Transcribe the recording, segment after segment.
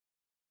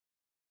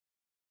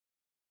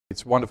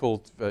It's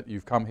wonderful that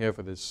you've come here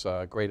for this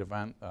great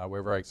event.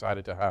 We're very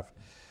excited to have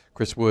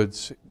Chris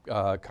Woods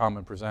come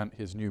and present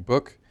his new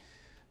book,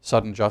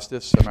 Sudden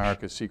Justice,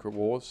 America's Secret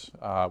Wars,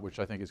 which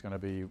I think is going to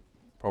be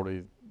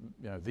probably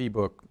the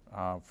book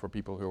for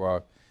people who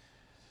are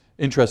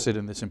interested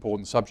in this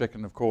important subject.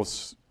 And of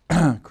course,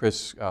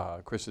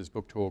 Chris's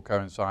book tour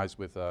coincides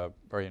with a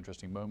very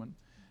interesting moment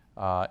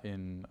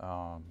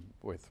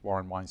with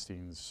Warren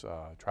Weinstein's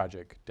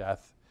tragic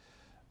death.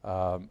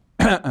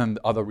 And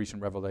other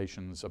recent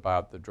revelations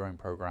about the drone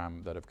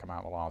program that have come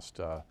out in the last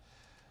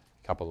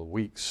couple of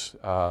weeks.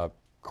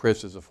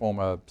 Chris is a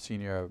former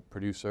senior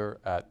producer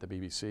at the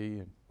BBC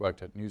and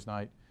worked at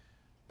Newsnight,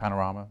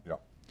 Panorama.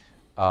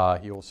 Yeah.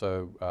 He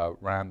also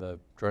ran the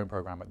drone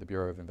program at the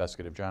Bureau of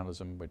Investigative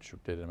Journalism, which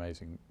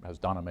has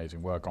done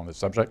amazing work on this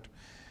subject.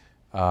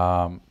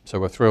 So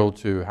we're thrilled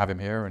to have him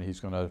here, and he's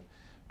going to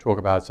talk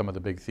about some of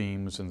the big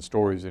themes and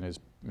stories in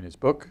his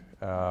book,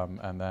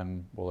 and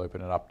then we'll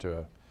open it up to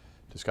a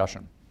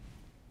discussion.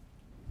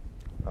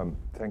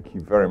 Thank you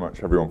very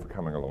much, everyone, for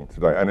coming along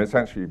today. And it's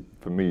actually,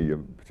 for me, a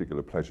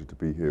particular pleasure to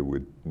be here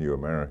with New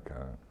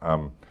America.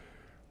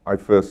 I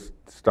first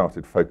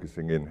started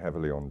focusing in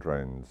heavily on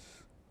drones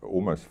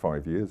almost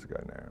 5 years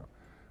ago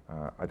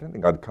now. I don't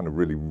think I'd kind of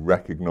really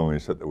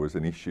recognized that there was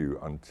an issue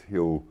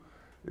until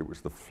it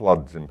was the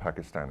floods in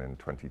Pakistan in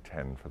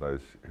 2010, for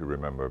those who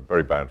remember,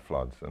 very bad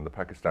floods. And the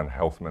Pakistan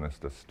health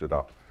minister stood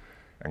up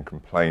and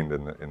complained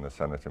in the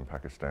Senate in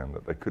Pakistan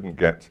that they couldn't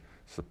get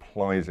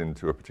supplies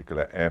into a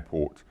particular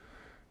airport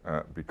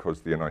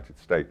because the United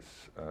States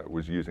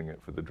was using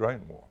it for the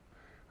drone war.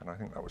 And I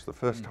think that was the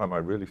first time I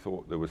really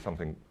thought there was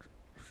something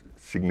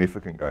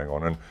significant going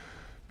on. And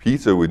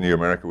Peter with New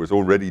America was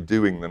already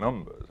doing the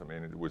numbers. I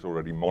mean, it was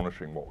already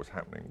monitoring what was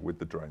happening with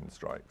the drone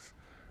strikes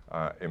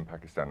in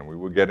Pakistan. And we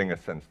were getting a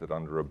sense that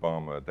under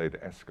Obama, they'd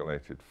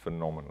escalated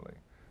phenomenally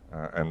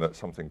and that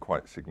something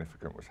quite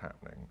significant was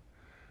happening.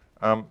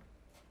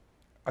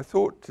 I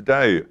thought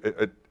today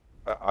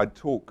I'd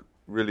talk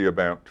really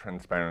about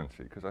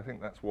transparency, because I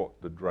think that's what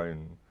the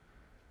drone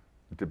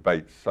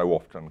debates so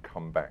often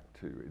come back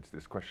to. It's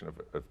this question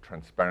of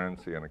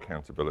transparency and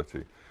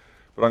accountability.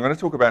 But I'm going to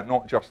talk about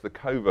not just the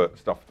covert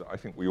stuff that I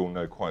think we all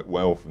know quite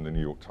well from the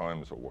New York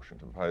Times or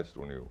Washington Post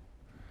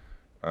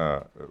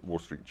or Wall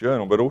Street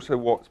Journal, but also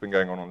what's been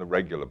going on the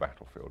regular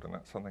battlefield. And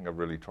that's something I've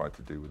really tried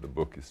to do with the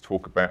book, is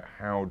talk about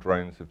how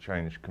drones have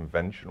changed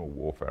conventional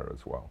warfare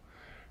as well.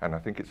 And I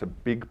think it's a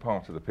big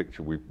part of the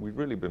picture we've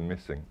really been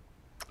missing.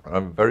 And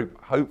I'm very,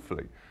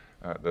 hopefully,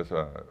 there's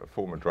a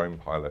former drone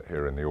pilot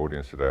here in the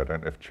audience today. I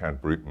don't know if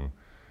Chad Bruton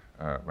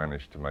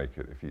managed to make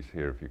it. If he's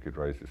here, if he could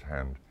raise his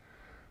hand.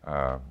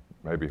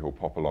 Maybe he'll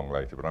pop along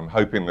later. But I'm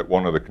hoping that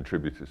one of the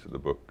contributors to the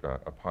book,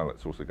 a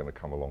pilot's also going to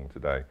come along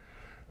today,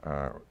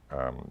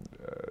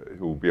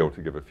 who will be able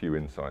to give a few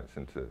insights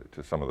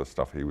into some of the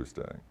stuff he was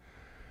doing.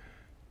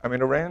 I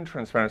mean, around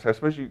transparency, I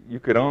suppose you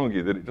could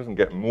argue that it doesn't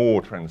get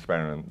more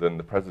transparent than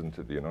the President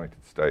of the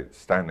United States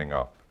standing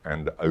up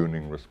and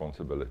owning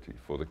responsibility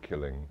for the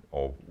killing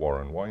of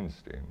Warren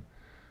Weinstein,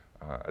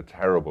 a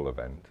terrible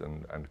event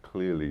and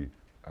clearly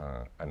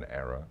an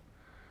error.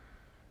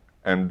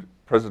 And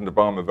President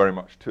Obama very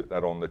much took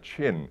that on the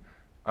chin.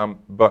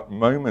 But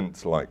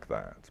moments like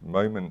that,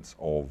 moments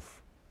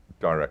of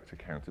direct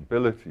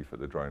accountability for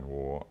the drone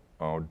war,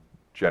 are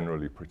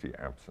generally pretty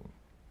absent.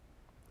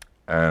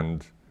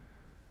 And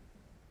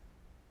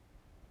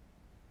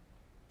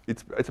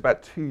it's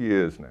about 2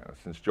 years now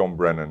since John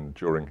Brennan,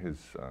 during his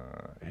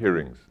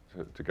hearings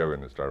to go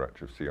in as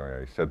director of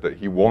CIA, said that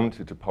he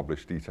wanted to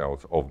publish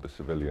details of the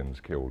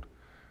civilians killed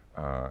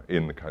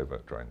in the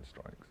covert drone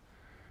strikes.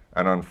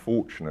 And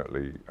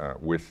unfortunately,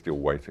 we're still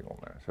waiting on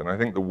that. And I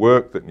think the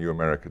work that New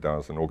America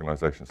does, and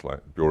organizations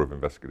like the Bureau of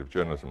Investigative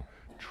Journalism,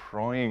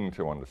 trying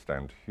to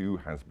understand who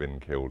has been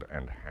killed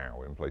and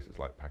how in places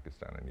like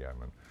Pakistan and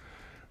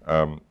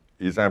Yemen,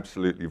 is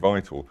absolutely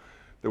vital.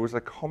 There was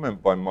a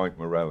comment by Mike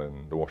Morell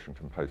in the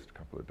Washington Post a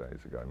couple of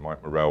days ago.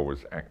 Mike Morell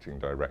was acting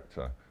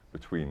director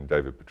between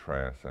David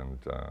Petraeus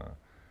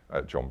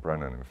and John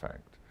Brennan, in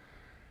fact.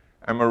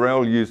 And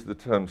Morell used the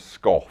term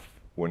scoff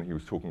when he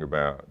was talking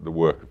about the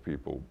work of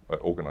people at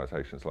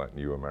organizations like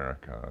New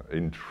America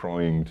in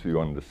trying to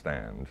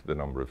understand the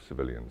number of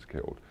civilians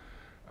killed.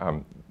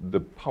 The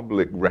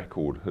public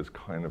record has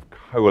kind of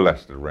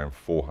coalesced around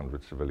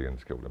 400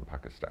 civilians killed in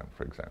Pakistan,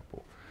 for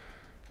example.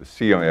 The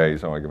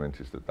CIA's argument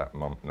is that that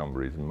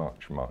number is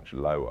much, much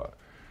lower.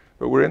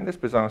 But we're in this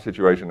bizarre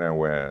situation now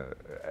where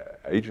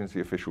agency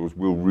officials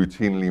will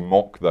routinely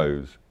mock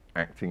those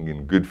acting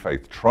in good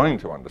faith, trying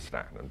to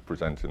understand and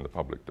present in the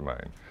public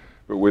domain,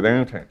 but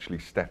without actually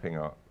stepping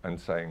up and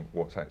saying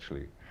what's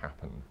actually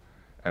happened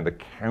and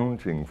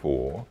accounting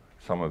for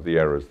some of the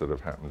errors that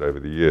have happened over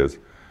the years.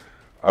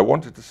 I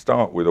wanted to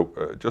start with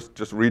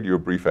just read you a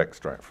brief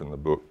extract from the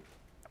book.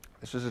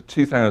 This was a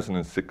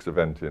 2006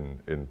 event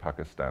in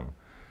Pakistan.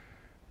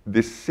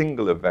 This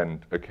single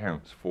event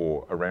accounts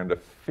for around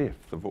 1/5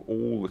 of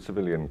all the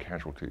civilian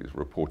casualties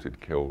reported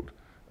killed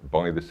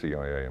by the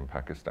CIA in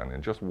Pakistan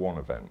in just one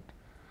event.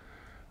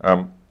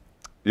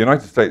 The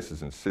United States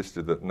has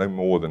insisted that no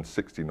more than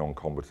 60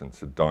 non-combatants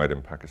had died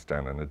in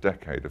Pakistan in a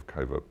decade of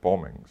covert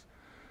bombings.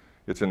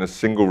 Yet in a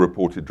single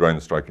reported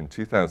drone strike in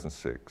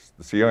 2006,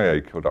 the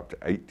CIA killed up to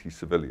 80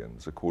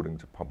 civilians, according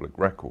to public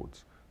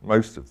records,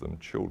 most of them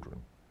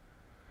children.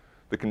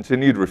 The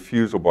continued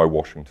refusal by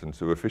Washington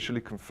to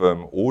officially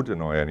confirm or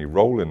deny any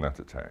role in that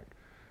attack,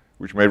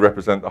 which may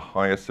represent the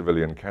highest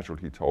civilian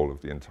casualty toll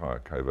of the entire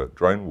covert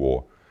drone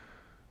war,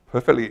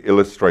 perfectly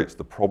illustrates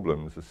the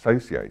problems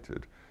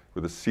associated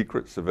with a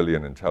secret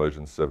civilian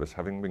intelligence service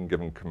having been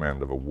given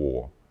command of a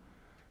war.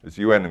 As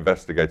UN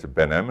investigator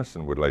Ben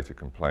Emerson would later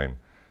complain,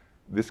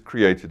 this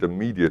created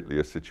immediately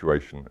a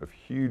situation of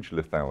huge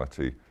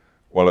lethality,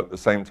 while at the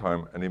same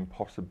time an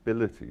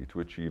impossibility to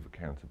achieve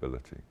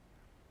accountability.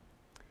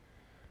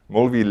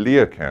 Maulvi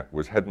Liaquat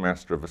was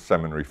headmaster of a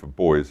seminary for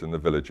boys in the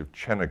village of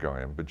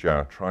Chenagai in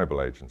Bajar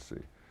tribal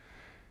agency.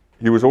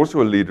 He was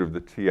also a leader of the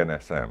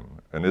TNSM,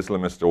 an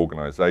Islamist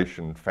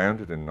organization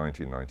founded in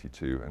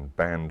 1992 and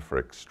banned for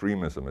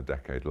extremism a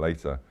decade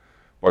later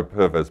by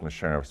Pervez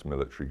Musharraf's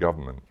military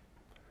government.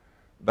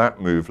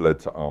 That move led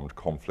to armed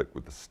conflict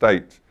with the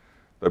state,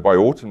 though by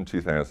autumn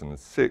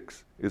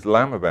 2006,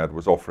 Islamabad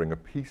was offering a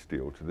peace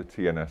deal to the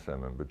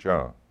TNSM in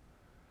Bajar.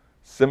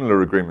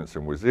 Similar agreements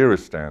in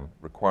Waziristan,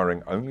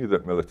 requiring only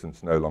that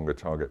militants no longer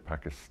target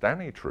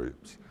Pakistani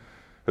troops,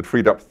 had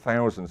freed up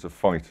thousands of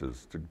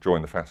fighters to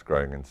join the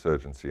fast-growing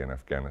insurgency in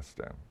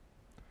Afghanistan.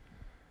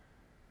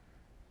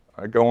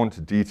 I go on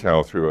to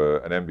detail through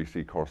an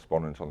NBC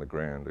correspondent on the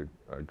ground,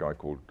 a guy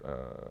called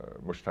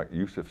Mushtaq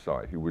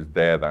Yousafzai, who was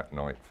there that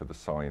night for the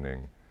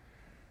signing,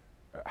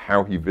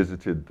 how he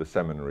visited the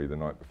seminary the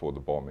night before the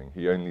bombing.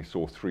 He only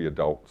saw 3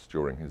 adults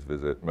during his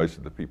visit. Most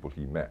of the people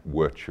he met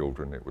were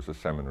children. It was a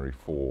seminary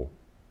for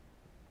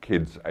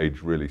kids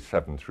aged really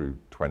 7 through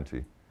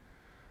 20.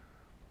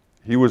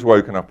 He was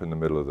woken up in the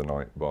middle of the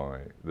night by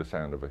the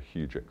sound of a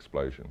huge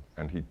explosion,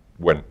 and he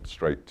went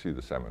straight to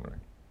the seminary.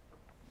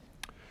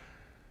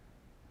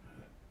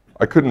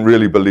 I couldn't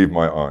really believe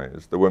my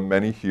eyes. There were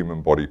many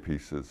human body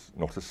pieces,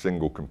 not a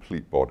single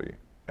complete body.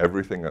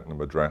 Everything at the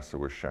madrasa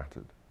was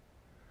shattered.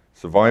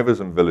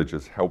 Survivors and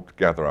villagers helped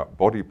gather up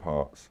body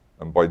parts,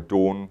 and by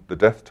dawn, the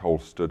death toll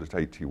stood at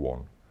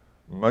 81,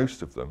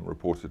 most of them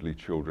reportedly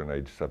children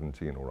aged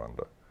 17 or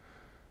under.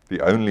 The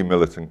only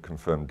militant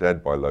confirmed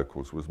dead by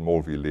locals was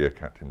Maulvi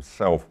Liaquat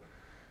himself,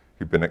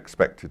 who'd been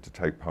expected to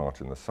take part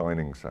in the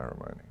signing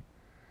ceremony.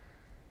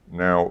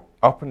 Now,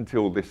 up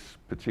until this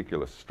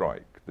particular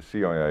strike, the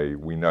CIA,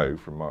 we know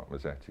from Mark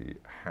Mazzetti,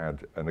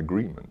 had an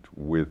agreement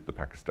with the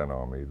Pakistan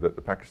Army that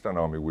the Pakistan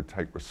Army would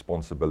take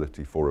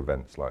responsibility for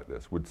events like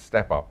this, would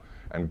step up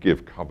and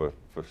give cover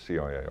for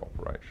CIA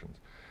operations.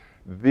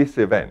 This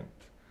event,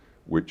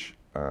 which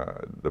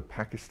the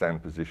Pakistan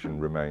position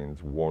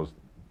remains was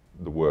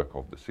the work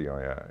of the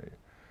CIA,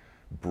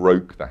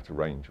 broke that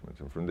arrangement,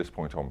 and from this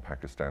point on,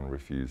 Pakistan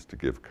refused to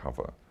give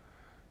cover.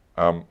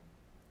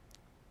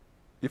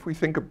 If we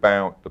think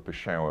about the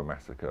Peshawar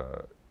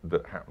massacre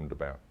that happened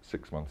about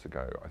 6 months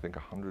ago, I think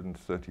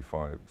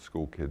 135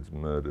 school kids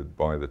murdered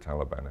by the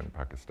Taliban in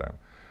Pakistan,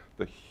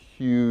 the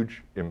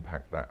huge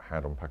impact that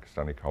had on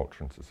Pakistani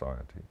culture and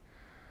society.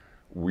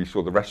 We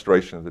saw the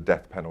restoration of the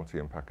death penalty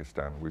in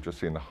Pakistan. We've just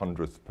seen the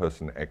 100th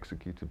person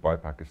executed by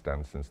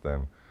Pakistan since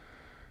then.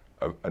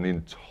 An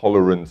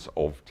intolerance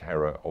of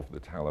terror of the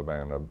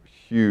Taliban, a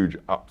huge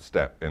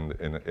upstep in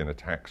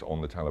attacks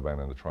on the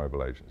Taliban and the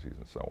tribal agencies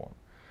and so on.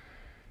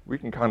 We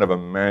can kind of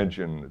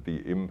imagine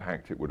the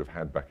impact it would have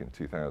had back in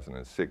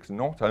 2006.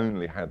 Not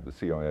only had the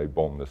CIA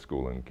bombed the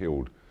school and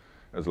killed,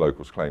 as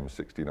locals claim,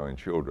 69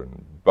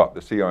 children, but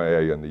the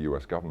CIA and the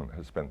US government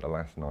has spent the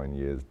last 9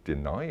 years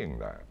denying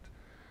that.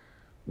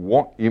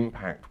 What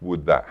impact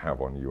would that have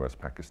on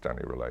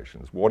US-Pakistani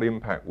relations? What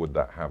impact would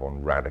that have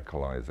on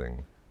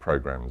radicalizing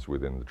programs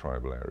within the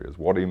tribal areas?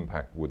 What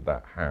impact would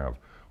that have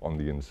on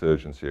the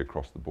insurgency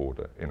across the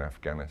border in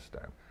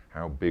Afghanistan?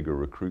 How big a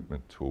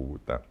recruitment tool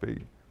would that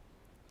be?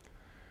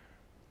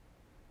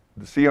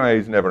 The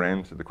CIA's never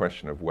answered the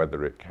question of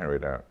whether it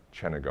carried out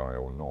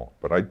Chenagai or not,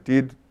 but I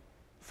did,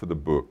 for the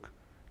book,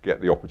 get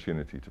the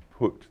opportunity to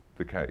put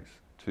the case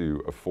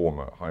to a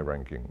former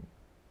high-ranking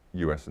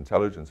US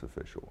intelligence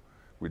official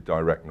with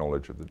direct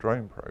knowledge of the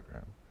drone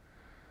program.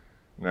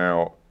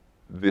 Now,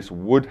 this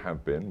would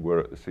have been, were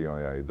at the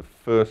CIA, the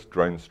first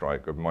drone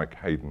strike of Mike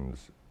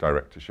Hayden's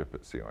directorship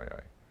at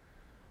CIA.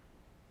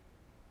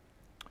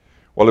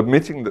 While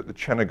admitting that the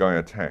Chenagai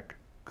attack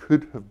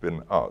could have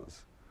been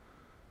us,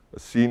 a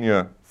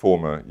senior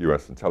former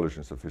US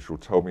intelligence official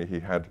told me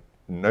he had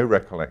no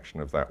recollection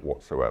of that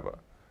whatsoever.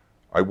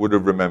 I would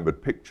have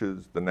remembered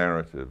pictures, the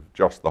narrative,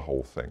 just the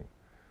whole thing.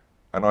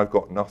 And I've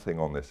got nothing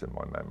on this in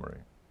my memory.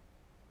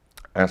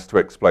 As to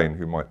explain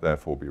who might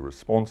therefore be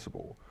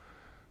responsible,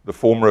 the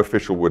former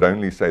official would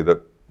only say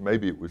that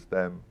maybe it was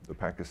them, the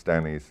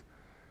Pakistanis,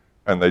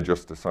 and they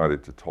just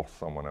decided to toss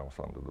someone else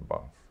under the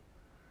bus.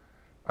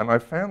 And I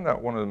found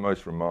that one of the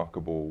most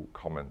remarkable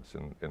comments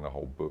in the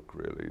whole book,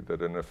 really,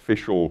 that an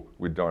official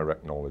with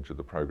direct knowledge of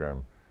the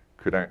program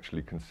could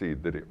actually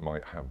concede that it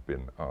might have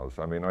been us.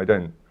 I mean,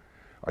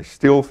 I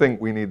still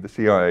think we need the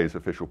CIA's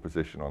official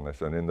position on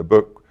this, and in the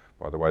book,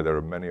 by the way, there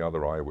are many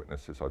other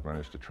eyewitnesses I've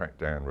managed to track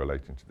down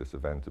relating to this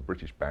event. A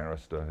British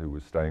barrister who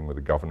was staying with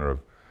the governor of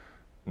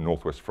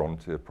Northwest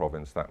Frontier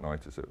province that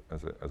night, as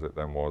it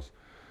then was,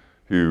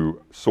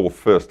 who saw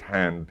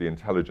firsthand the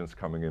intelligence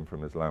coming in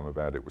from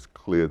Islamabad. It was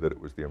clear that it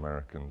was the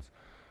Americans.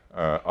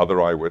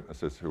 Other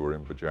eyewitnesses who were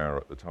in Bajar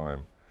at the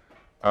time.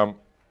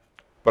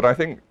 But I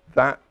think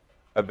that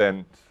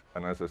event,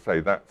 and as I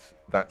say,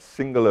 that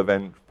single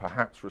event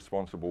perhaps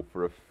responsible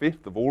for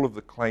 1/5 of all of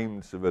the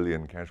claimed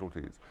civilian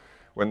casualties.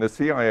 When the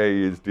CIA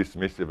is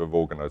dismissive of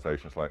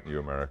organizations like New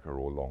America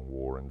or Long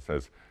War and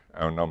says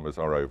our numbers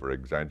are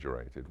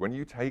over-exaggerated, when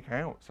you take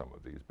out some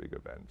of these big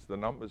events, the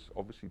numbers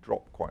obviously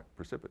drop quite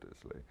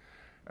precipitously.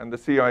 And the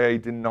CIA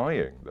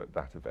denying that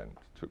that event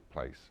took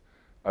place,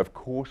 of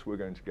course we're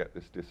going to get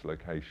this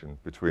dislocation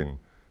between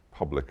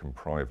public and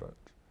private.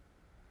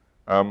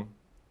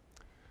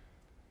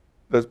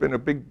 There's been a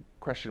big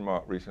question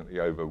mark recently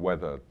over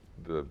whether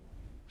the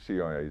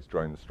CIA's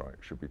drone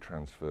strike should be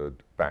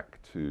transferred back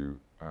to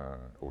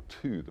or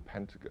to the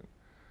Pentagon.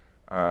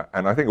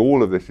 And I think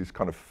all of this is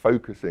kind of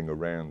focusing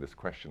around this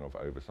question of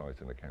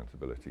oversight and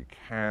accountability.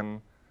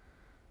 Can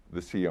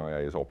the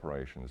CIA's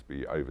operations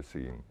be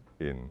overseen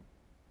in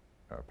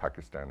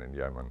Pakistan and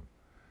Yemen?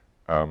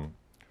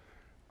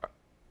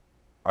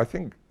 I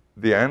think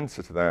the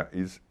answer to that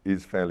is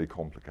fairly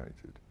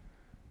complicated.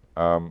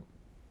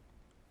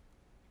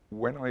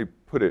 When I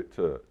put it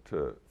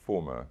to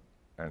former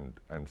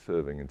and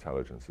serving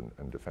intelligence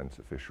and defense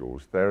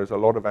officials, there is a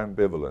lot of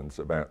ambivalence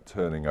about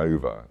turning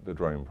over the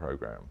drone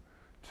program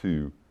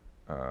to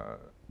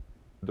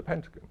the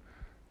Pentagon.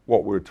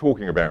 What we're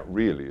talking about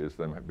really is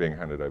them being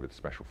handed over to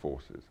special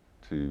forces,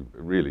 to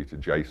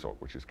JSOC,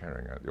 which is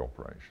carrying out the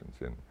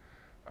operations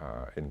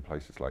in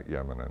places like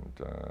Yemen and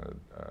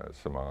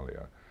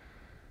Somalia.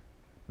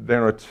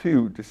 There are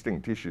two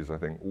distinct issues, I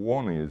think.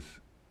 One is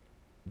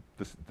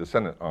the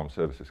Senate Armed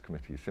Services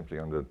Committee is simply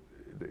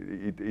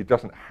it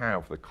doesn't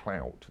have the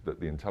clout that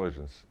the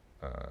intelligence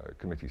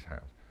committees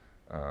have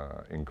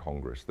in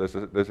Congress.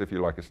 There's, if you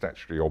like, a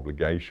statutory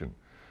obligation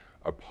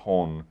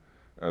upon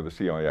the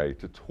CIA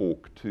to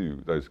talk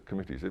to those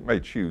committees. It may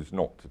choose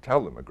not to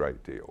tell them a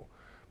great deal,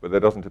 but there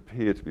doesn't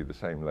appear to be the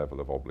same level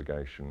of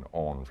obligation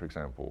on, for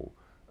example,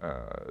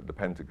 the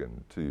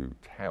Pentagon to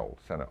tell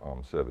Senate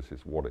Armed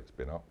Services what it's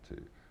been up to.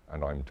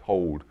 And I'm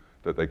told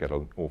that they get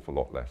an awful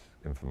lot less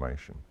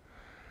information.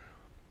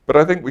 But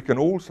I think we can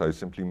also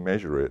simply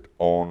measure it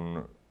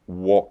on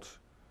what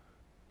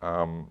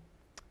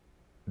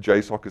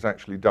JSOC has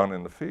actually done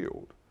in the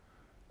field.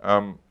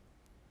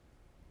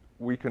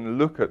 We can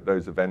look at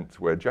those events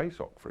where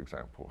JSOC, for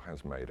example,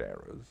 has made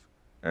errors,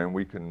 and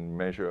we can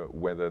measure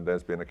whether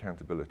there's been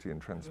accountability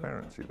and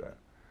transparency there.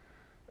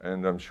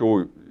 And I'm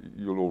sure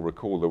you'll all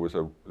recall there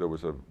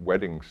was a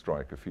wedding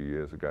strike a few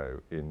years ago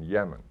in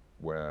Yemen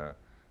where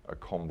a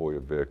convoy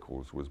of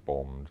vehicles was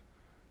bombed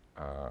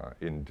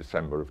in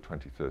December of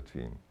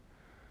 2013.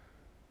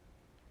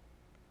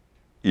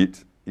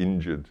 It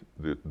injured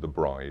the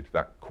bride.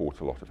 That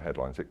caught a lot of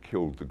headlines. It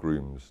killed the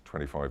groom's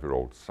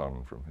 25-year-old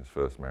son from his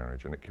first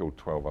marriage, and it killed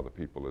 12 other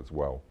people as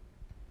well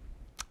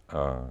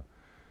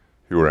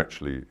who were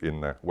actually in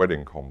that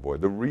wedding convoy.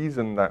 The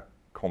reason that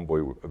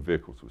convoy of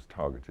vehicles was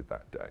targeted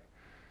that day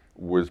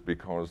was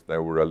because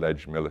there were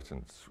alleged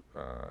militants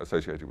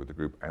associated with the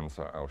group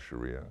Ansar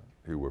al-Sharia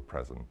who were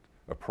present,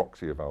 a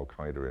proxy of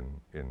al-Qaeda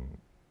in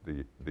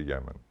the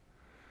Yemen.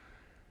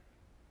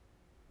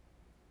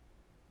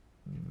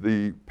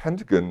 The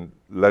Pentagon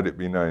let it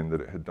be known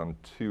that it had done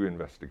 2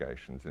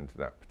 investigations into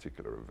that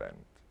particular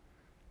event,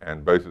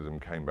 and both of them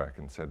came back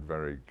and said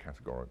very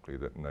categorically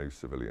that no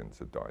civilians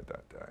had died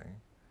that day.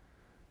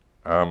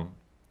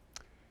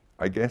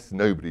 I guess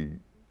nobody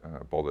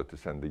bothered to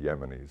send the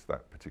Yemenis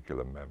that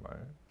particular memo.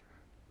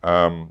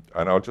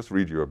 And I'll just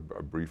read you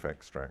a brief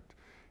extract.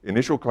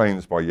 Initial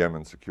claims by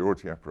Yemen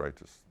security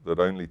apparatus that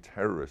only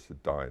terrorists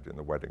had died in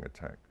the wedding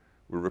attack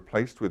were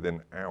replaced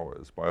within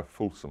hours by a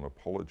fulsome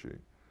apology.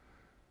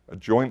 A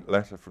joint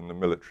letter from the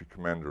military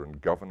commander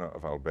and governor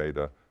of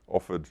Al-Baida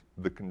offered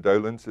the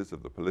condolences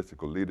of the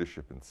political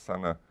leadership in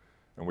Sana'a,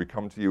 and we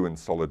come to you in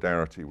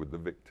solidarity with the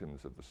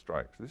victims of the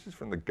strikes. This is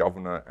from the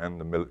governor and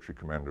the military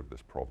commander of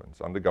this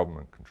province, under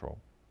government control.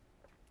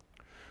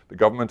 The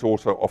government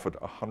also offered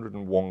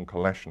 101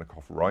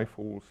 Kalashnikov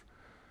rifles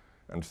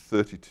and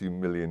 32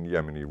 million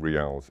Yemeni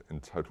riyals in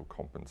total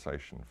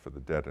compensation for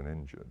the dead and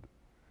injured.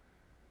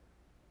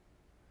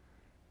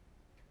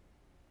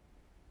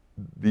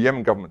 The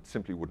Yemen government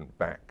simply wouldn't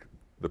back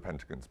the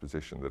Pentagon's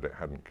position that it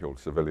hadn't killed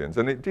civilians,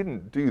 and it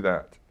didn't do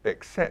that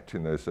except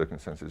in those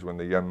circumstances when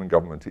the Yemen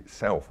government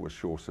itself was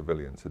sure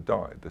civilians had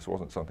died. This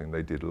wasn't something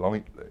they did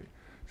lightly.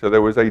 So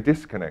there was a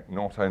disconnect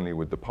not only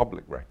with the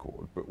public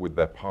record, but with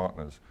their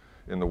partners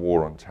in the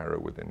war on terror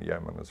within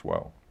Yemen as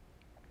well.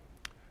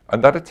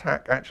 And that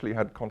attack actually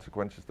had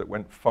consequences that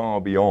went far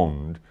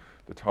beyond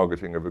the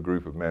targeting of a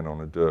group of men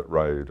on a dirt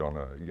road on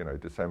a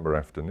December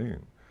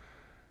afternoon.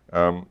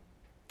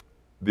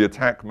 The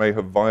attack may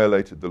have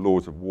violated the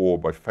laws of war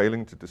by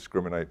failing to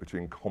discriminate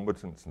between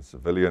combatants and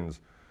civilians,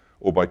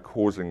 or by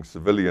causing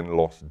civilian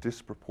loss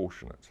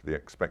disproportionate to the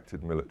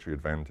expected military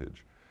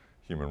advantage,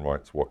 Human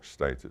Rights Watch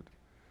stated.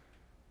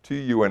 2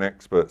 UN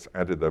experts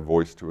added their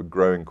voice to a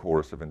growing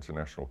chorus of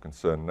international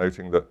concern,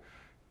 noting that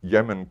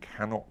Yemen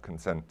cannot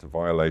consent to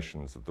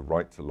violations of the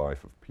right to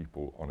life of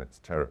people on its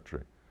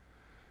territory.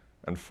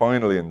 And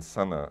finally, in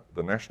Sana'a,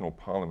 the National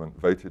Parliament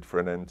voted for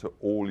an end to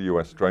all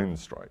US drone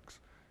strikes,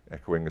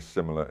 echoing a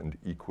similar and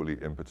equally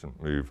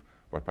impotent move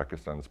by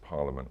Pakistan's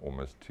parliament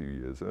almost 2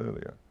 years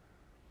earlier.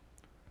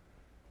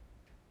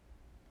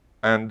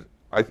 And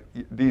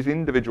these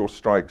individual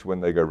strikes,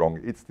 when they go wrong,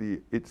 it's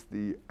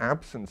the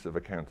absence of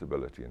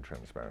accountability and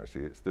transparency.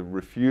 It's the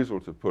refusal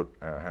to put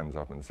our hands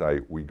up and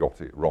say, we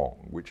got it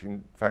wrong, which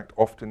in fact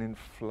often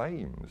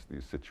inflames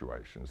these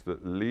situations,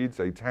 that leads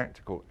a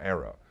tactical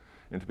error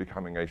into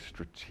becoming a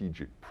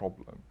strategic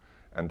problem,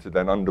 and to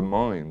then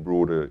undermine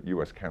broader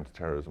US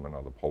counter-terrorism and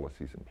other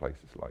policies in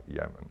places like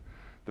Yemen.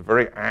 The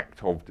very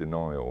act of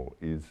denial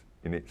is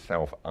in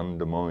itself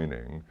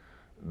undermining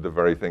the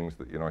very things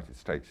that the United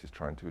States is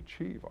trying to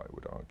achieve, I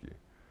would argue.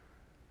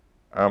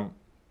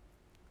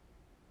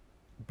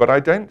 But I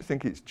don't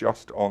think it's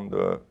just on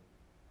the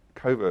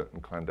covert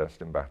and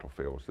clandestine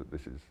battlefields that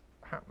this is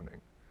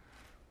happening.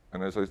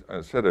 And as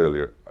I said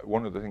earlier,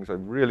 one of the things I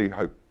really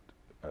hope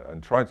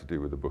and tried to do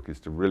with the book is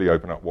to really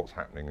open up what's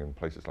happening in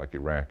places like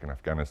Iraq and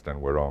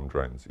Afghanistan where armed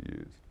drones are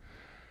used.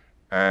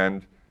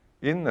 And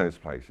in those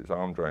places,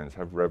 armed drones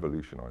have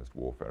revolutionized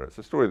warfare. It's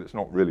a story that's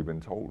not really been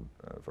told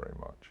very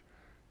much.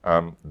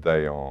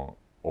 They are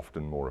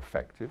often more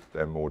effective,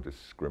 they're more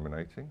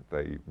discriminating,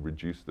 they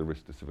reduce the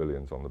risk to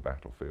civilians on the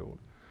battlefield.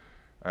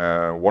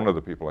 One of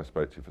the people I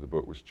spoke to for the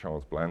book was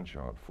Charles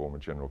Blanchard, former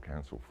General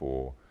Counsel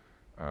for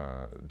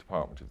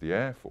Department of the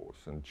Air Force,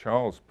 and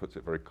Charles puts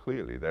it very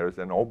clearly: there is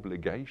an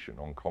obligation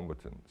on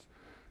combatants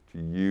to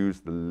use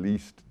the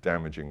least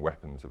damaging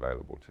weapons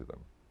available to them.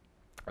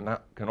 And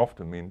that can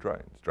often mean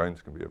drones.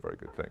 Drones can be a very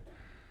good thing.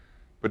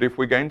 But if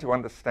we're going to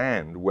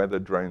understand whether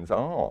drones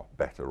are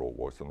better or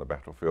worse on the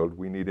battlefield,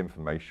 we need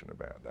information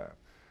about that.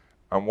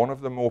 And one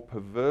of the more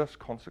perverse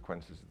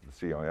consequences of the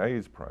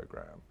CIA's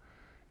program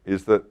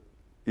is that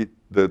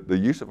the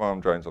use of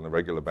armed drones on the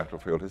regular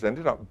battlefield has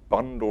ended up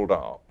bundled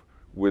up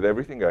with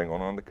everything going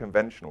on the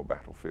conventional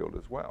battlefield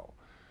as well.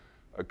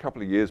 A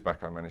couple of years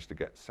back, I managed to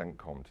get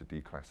CENTCOM to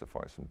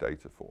declassify some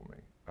data for me,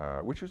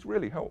 which was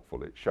really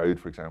helpful. It showed,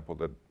 for example,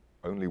 that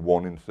only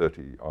 1 in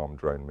 30 armed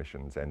drone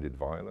missions ended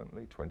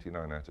violently.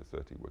 29 out of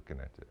 30 were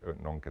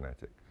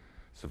non-kinetic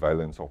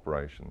surveillance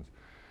operations.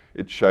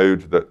 It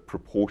showed that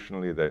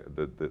proportionally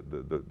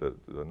the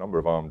number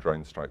of armed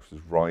drone strikes was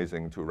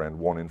rising to around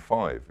 1 in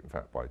 5, in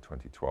fact, by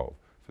 2012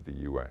 for the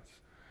US.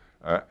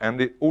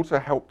 And it also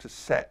helped to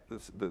set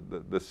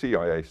the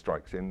CIA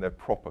strikes in their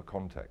proper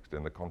context,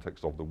 in the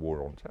context of the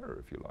war on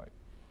terror, if you like.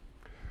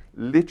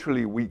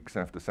 Literally weeks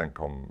after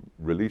CENTCOM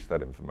released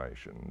that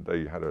information,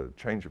 they had a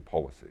change of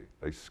policy.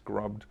 They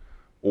scrubbed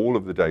all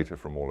of the data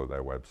from all of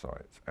their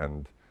websites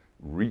and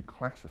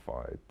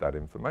reclassified that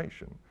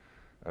information.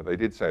 They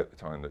did say at the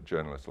time that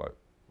journalists like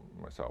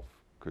myself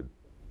could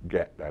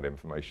get that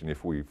information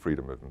if we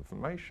freedom of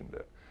informationed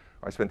it.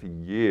 I spent a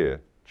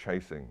year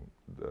chasing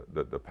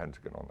the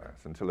Pentagon on that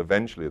until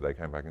eventually they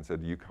came back and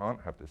said, you can't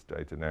have this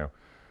data now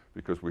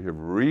because we have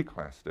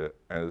reclassed it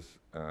as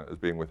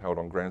being withheld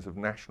on grounds of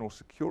national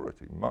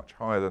security, much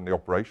higher than the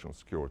operational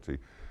security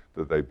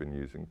that they've been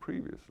using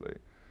previously.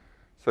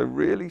 So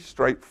really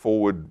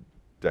straightforward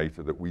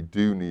data that we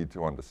do need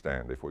to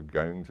understand if we're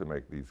going to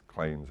make these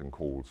claims and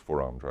calls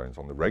for armed drones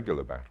on the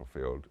regular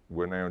battlefield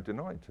were now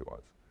denied to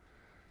us.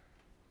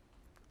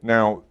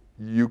 Now,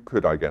 you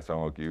could, I guess,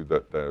 argue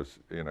that there's,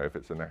 if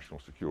it's a national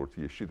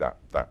security issue, that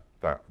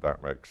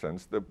makes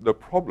sense. The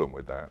problem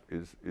with that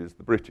is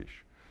the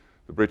British.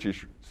 The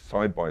British,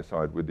 side by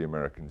side with the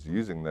Americans,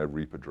 using their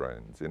Reaper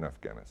drones in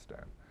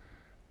Afghanistan.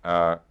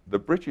 The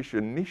British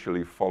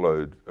initially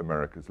followed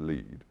America's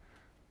lead,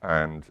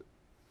 and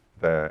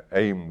their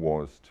aim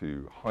was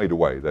to hide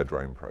away their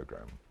drone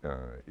program.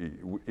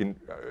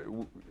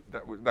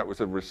 That was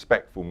a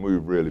respectful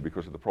move, really,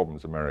 because of the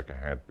problems America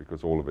had,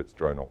 because all of its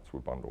drone ops were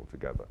bundled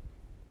together.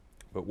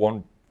 But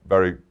one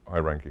very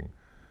high-ranking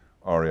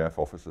RAF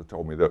officer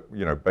told me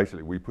that,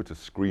 basically we put a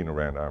screen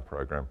around our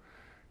program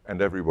and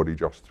everybody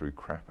just threw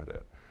crap at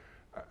it.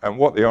 And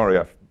what the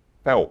RAF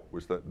felt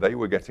was that they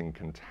were getting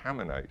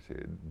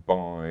contaminated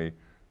by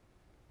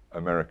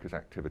America's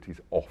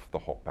activities off the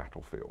hot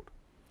battlefield.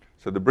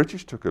 So the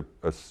British took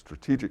a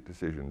strategic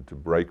decision to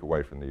break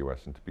away from the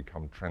US and to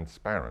become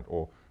transparent,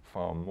 or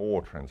far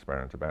more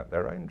transparent, about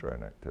their own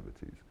drone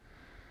activities.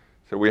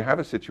 So we have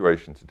a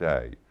situation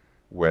today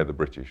where the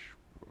British,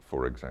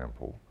 for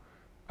example,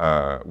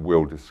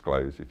 will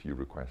disclose, if you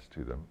request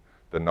to them,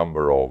 the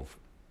number of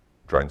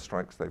drone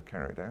strikes they've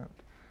carried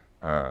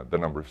out, the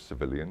number of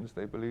civilians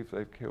they believe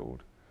they've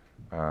killed,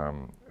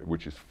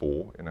 which is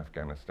 4 in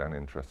Afghanistan,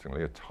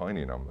 interestingly, a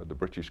tiny number. The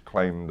British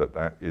claim that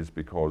that is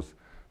because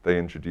they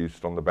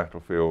introduced on the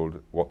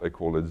battlefield what they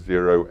call a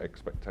zero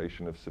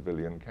expectation of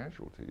civilian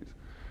casualties,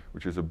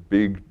 which is a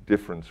big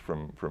difference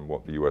from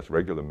what the US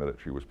regular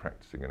military was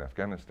practicing in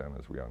Afghanistan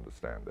as we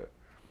understand it.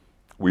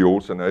 We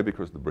also know,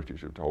 because the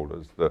British have told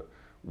us, that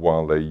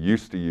while they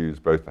used to use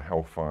both the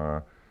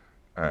Hellfire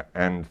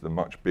and the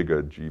much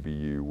bigger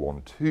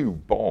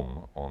GBU-12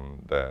 bomb on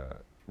their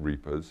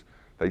Reapers,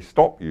 they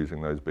stopped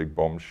using those big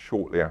bombs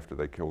shortly after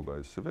they killed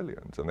those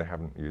civilians, and they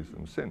haven't used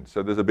them since.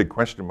 So there's a big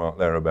question mark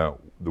there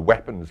about the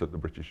weapons that the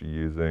British are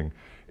using,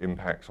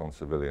 impacts on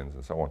civilians,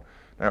 and so on.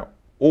 Now,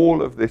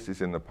 all of this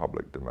is in the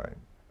public domain,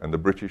 and the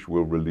British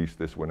will release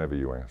this whenever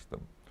you ask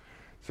them.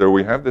 So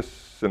we have this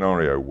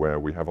scenario where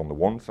we have on the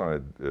one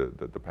side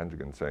the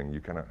Pentagon saying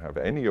you cannot have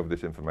any of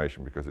this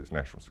information because it's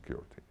national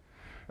security.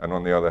 And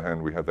on the other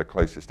hand, we have their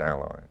closest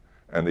ally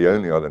and the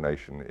only other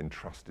nation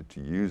entrusted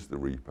to use the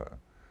Reaper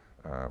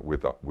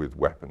with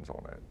weapons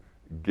on it,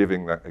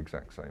 giving that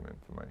exact same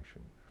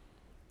information.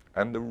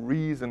 And the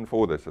reason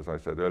for this, as I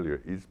said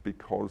earlier, is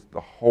because the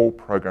whole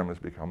program has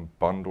become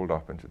bundled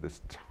up into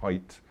this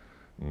tight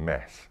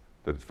mess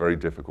that it's very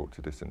difficult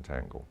to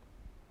disentangle.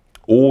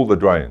 All the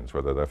drones,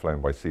 whether they're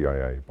flown by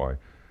CIA, by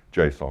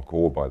JSOC,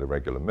 or by the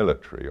regular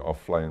military, are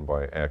flown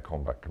by Air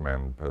Combat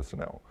Command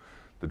personnel.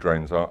 The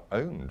drones are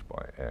owned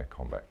by Air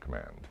Combat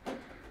Command.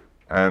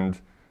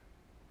 And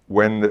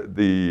when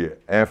the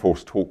Air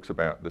Force talks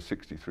about the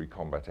 63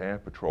 combat air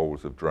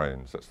patrols of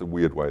drones, that's the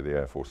weird way the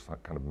Air Force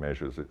kind of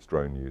measures its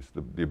drone use,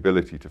 the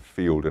ability to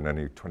field in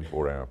any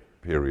 24-hour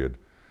period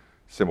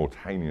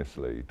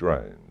simultaneously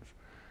drones.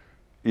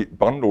 It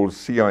bundles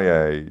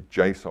CIA,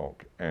 JSOC,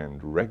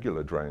 and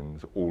regular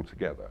drones all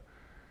together.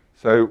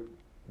 So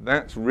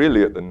that's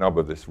really at the nub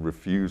of this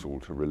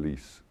refusal to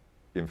release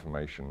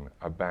information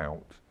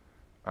about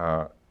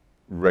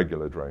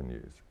regular drone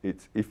use.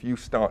 It's if you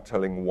start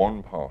telling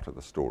one part of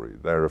the story,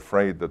 they're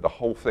afraid that the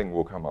whole thing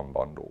will come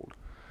unbundled.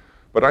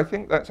 But I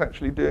think that's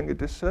actually doing a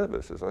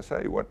disservice, as I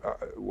say.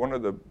 One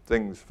of the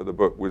things for the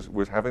book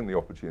was having the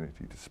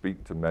opportunity to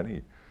speak to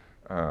many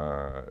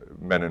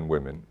men and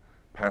women,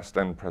 past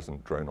and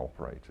present drone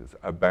operators,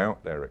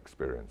 about their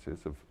experiences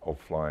of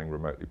flying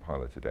remotely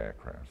piloted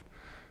aircraft.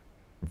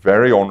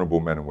 Very honourable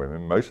men and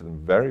women, most of them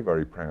very,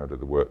 very proud of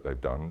the work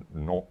they've done,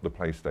 not the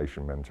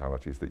PlayStation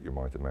mentalities that you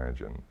might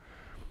imagine.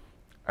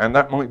 And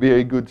that might be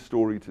a good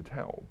story to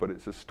tell, but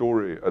it's a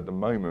story at the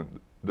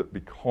moment that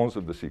because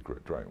of the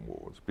secret drone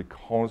wars,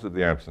 because of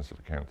the absence of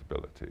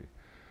accountability,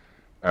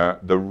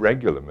 the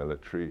regular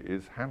military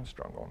is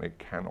hamstrung on. It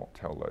cannot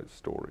tell those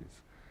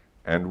stories.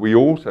 And we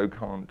also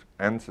can't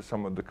answer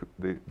some of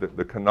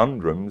the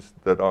conundrums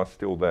that are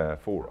still there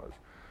for us.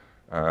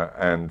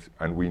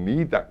 And we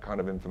need that kind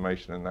of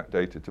information and that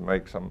data to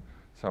make some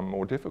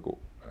more difficult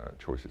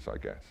choices, I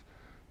guess.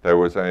 There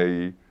was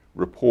a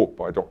report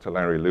by Dr.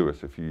 Larry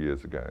Lewis a few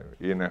years ago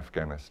in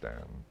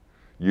Afghanistan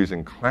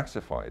using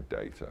classified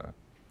data,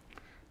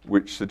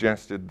 which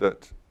suggested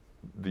that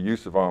the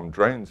use of armed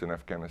drones in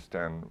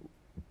Afghanistan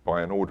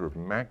by an order of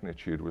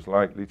magnitude was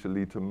likely to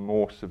lead to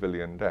more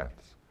civilian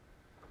deaths.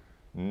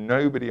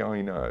 Nobody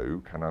I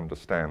know can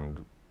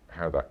understand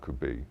how that could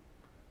be,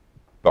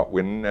 but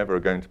we're never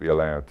going to be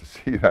allowed to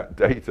see that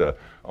data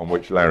on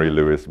which Larry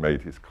Lewis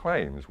made his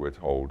claims, we're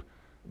told,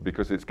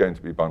 because it's going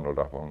to be bundled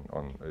up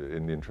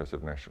in the interest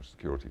of national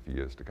security for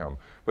years to come.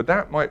 But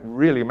that might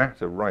really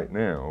matter right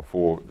now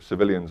for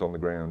civilians on the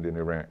ground in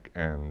Iraq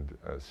and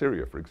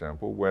Syria, for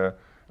example, where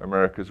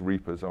America's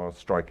Reapers are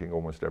striking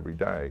almost every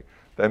day.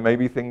 There may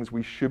be things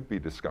we should be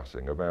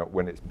discussing about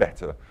when it's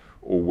better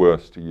or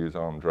worse to use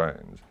armed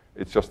drones.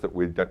 It's just that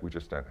we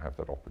just don't have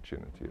that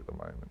opportunity at the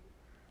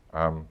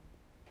moment.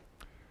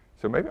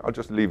 So maybe I'll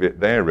just leave it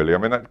there, really. I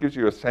mean, that gives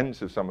you a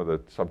sense of some of the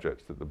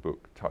subjects that the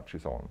book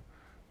touches on.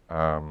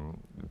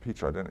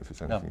 Peter, I don't know if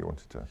there's anything you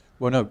wanted to...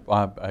 Well, no,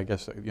 I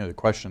guess the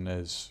question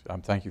is,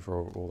 thank you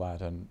for all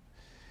that. And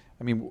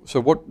I mean, so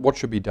what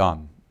should be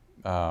done?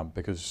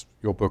 Because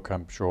your book,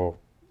 I'm sure,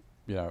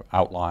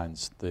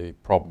 outlines the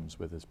problems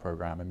with this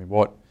program. I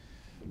mean,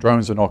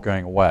 drones are not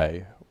going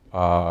away.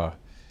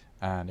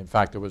 And in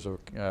fact, there was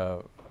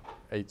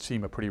it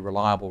seemed a pretty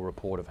reliable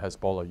report of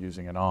Hezbollah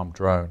using an armed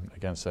drone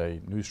against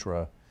a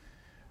Nusra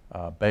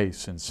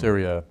base in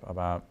Syria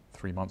about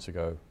 3 months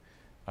ago.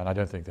 And I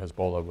don't think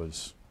Hezbollah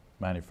was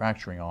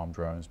manufacturing armed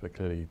drones, but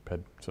clearly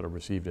had sort of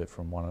received it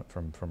from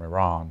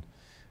Iran,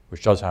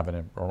 which does have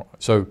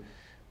so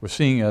we're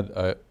seeing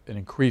an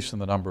increase in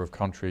the number of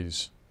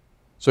countries.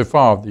 So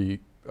far,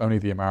 only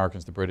the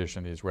Americans, the British,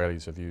 and the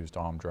Israelis have used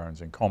armed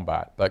drones in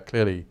combat. But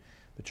clearly,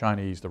 the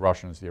Chinese, the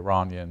Russians, the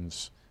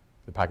Iranians,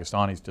 the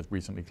Pakistanis just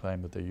recently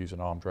claimed that they use an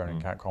armed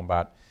drone in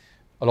combat.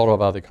 A lot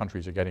of other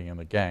countries are getting in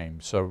the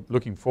game. So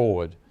looking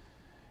forward,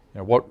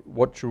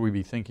 what should we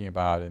be thinking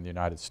about in the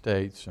United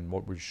States, and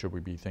what should we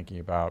be thinking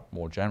about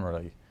more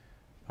generally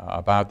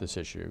about this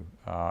issue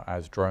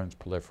as drones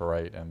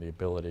proliferate and the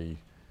ability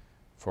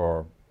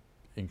for,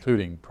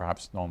 including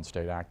perhaps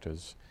non-state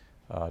actors,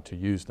 to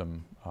use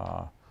them?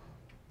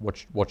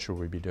 What should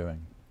we be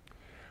doing?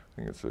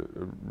 think it's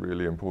a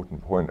really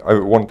important point.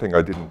 One thing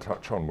I didn't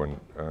touch on when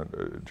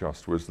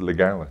just was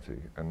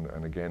legality,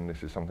 and again,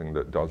 this is something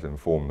that does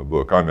inform the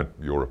book. I'm a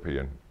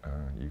European,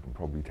 you can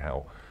probably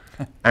tell.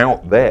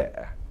 Out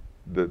there,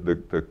 the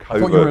covert... I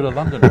thought you were a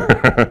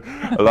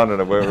Londoner. A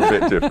Londoner, we're a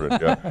bit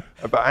different, yeah.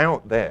 But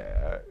out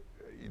there,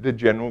 the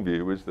general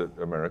view is that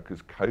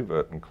America's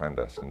covert and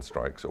clandestine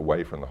strikes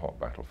away from the hot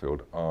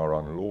battlefield are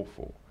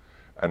unlawful.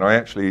 And I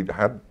actually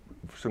had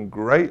some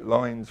great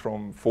lines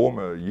from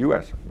former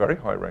US, very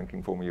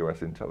high-ranking former US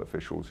intel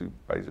officials who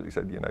basically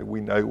said, you know, we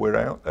know we're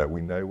out there,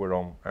 we know we're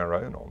on our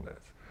own on this.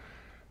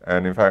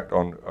 And in fact,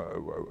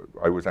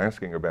 I was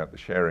asking about the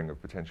sharing of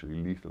potentially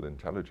lethal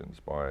intelligence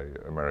by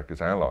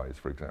America's allies,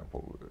 for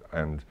example,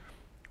 and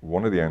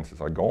one of the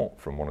answers I got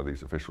from one of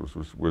these officials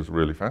was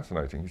really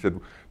fascinating. He said,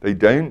 they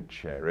don't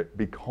share it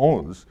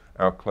because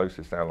our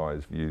closest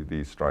allies view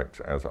these strikes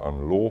as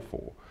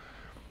unlawful.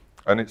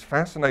 And it's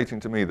fascinating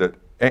to me that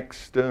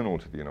external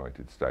to the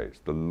United States,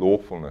 the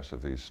lawfulness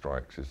of these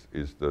strikes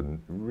is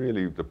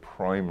really the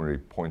primary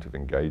point of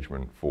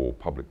engagement for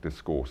public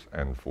discourse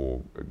and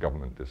for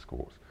government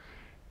discourse.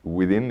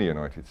 Within the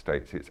United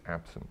States, it's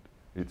absent.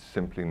 It's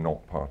simply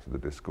not part of the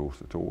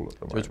discourse at all at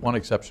the moment. There's one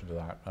exception to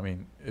that. I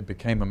mean, it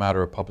became a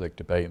matter of public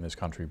debate in this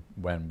country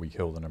when we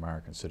killed an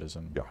American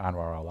citizen,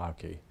 Anwar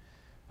al-Awlaki.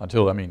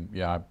 Until, I mean,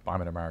 yeah,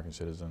 I'm an American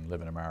citizen,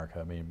 live in America.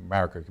 I mean,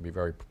 America can be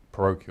very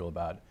parochial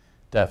about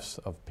deaths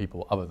of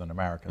people other than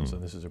Americans,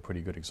 and this is a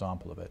pretty good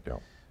example of it. Yeah.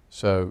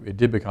 So it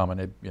did become,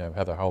 and you know,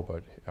 Heather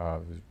Halbert,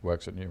 who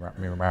works at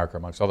New America,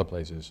 amongst other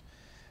places,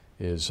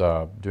 is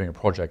doing a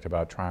project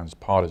about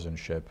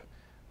transpartisanship,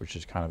 which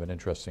is kind of an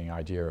interesting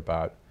idea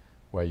about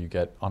where you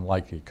get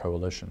unlikely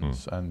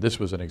coalitions. And this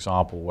was an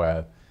example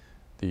where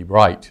the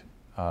right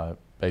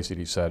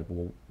basically said,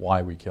 well,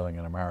 why are we killing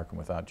an American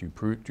without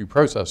due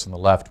process? And the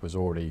left was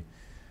already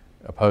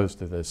opposed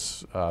to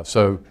this.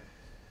 So,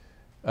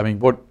 I mean,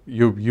 what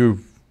you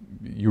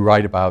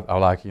write about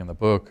al-Awlaki in the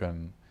book,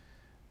 and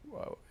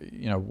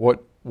you know,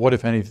 what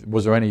if any,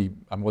 was there any,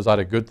 was that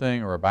a good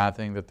thing or a bad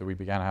thing that we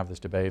began to have this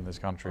debate in this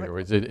country, or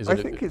is it? I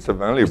think it's a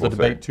valuable thing. Is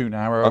the debate too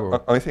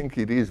narrow? I think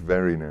it is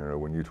very narrow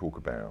when you talk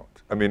about.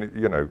 I mean,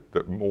 you know,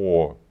 that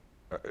more.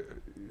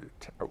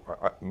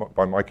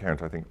 By my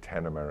count, I think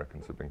 10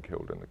 Americans have been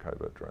killed in the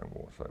covert drone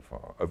war so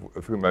far,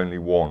 of whom only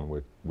one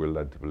we're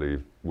led to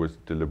believe was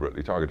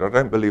deliberately targeted. I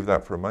don't believe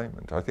that for a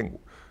moment. I think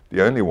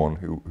the only one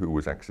who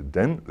was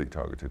accidentally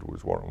targeted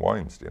was Warren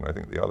Weinstein. I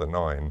think the other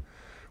 9,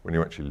 when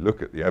you actually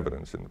look at the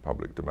evidence in the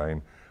public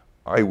domain,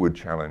 I would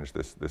challenge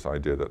this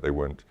idea that they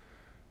weren't.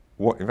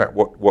 In fact,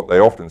 what they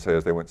often say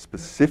is they weren't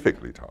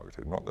specifically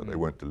targeted, not that they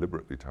weren't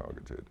deliberately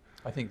targeted.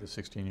 I think the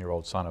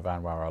 16-year-old son of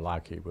Anwar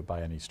al-Awlaki,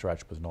 by any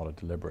stretch, was not a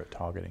deliberate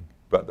targeting.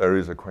 But there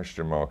is a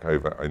question mark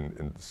over,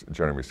 in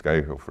Jeremy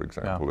Scahill, for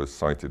example, has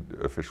cited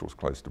officials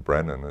close to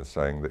Brennan as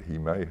saying that he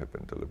may have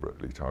been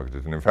deliberately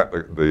targeted. And in fact,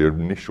 the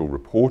initial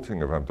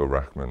reporting of Abdul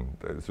Rahman,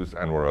 this was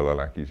Anwar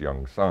al-Awlaki's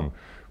young son,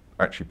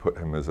 actually put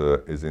him as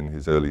in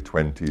his early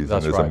 20s and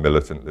as a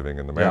militant living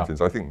in the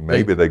mountains. I think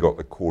maybe they got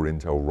the core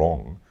intel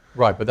wrong.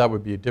 Right, but that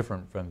would be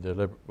different from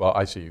well,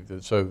 I see.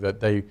 So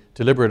that they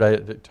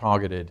deliberately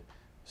targeted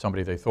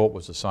somebody they thought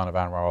was the son of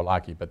Anwar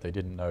al-Awlaki, but they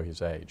didn't know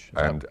his age.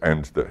 And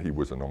that he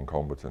was a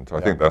non-combatant. I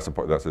think that's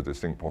a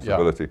distinct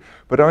possibility.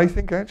 But I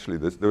think actually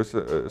there was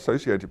an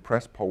Associated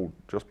Press poll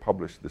just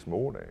published this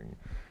morning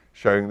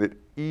showing that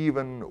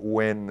even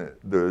when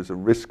there's a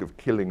risk of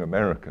killing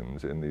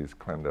Americans in these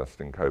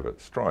clandestine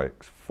covert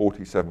strikes,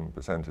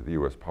 47% of the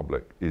US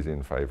public is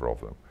in favor of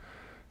them.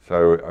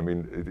 So, I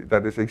mean,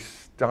 that is a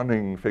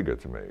stunning figure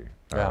to me.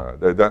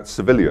 That's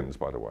civilians,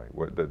 by the way.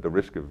 The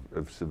risk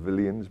of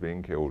civilians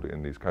being killed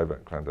in these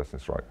covert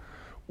clandestine strikes,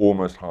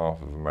 almost half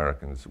of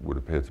Americans would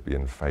appear to be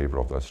in favor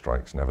of those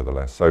strikes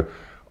nevertheless. So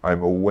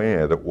I'm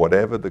aware that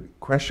whatever the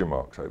question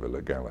marks over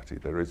legality,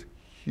 there is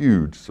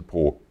huge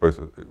support, both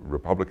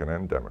Republican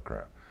and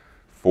Democrat,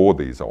 for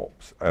these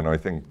ops. And I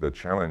think the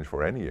challenge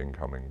for any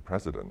incoming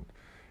president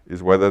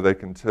is whether they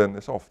can turn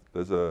this off.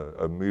 There's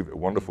a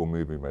wonderful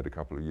movie made a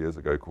couple of years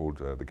ago called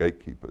The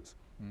Gatekeepers,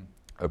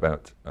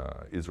 about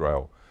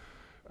Israel,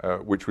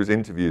 which was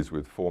interviews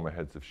with former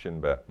heads of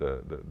Shin Bet,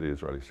 the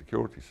Israeli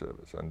security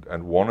service.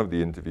 And one of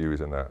the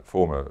interviewees in that,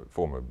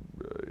 former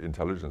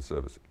intelligence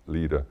service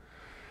leader,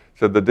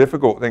 said the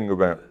difficult thing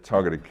about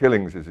targeted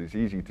killings is it's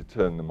easy to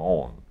turn them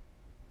on.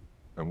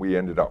 And we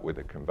ended up with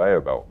a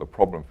conveyor belt. The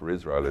problem for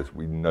Israel is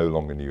we no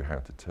longer knew how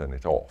to turn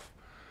it off.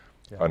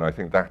 And I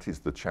think that is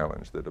the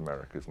challenge that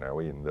America's now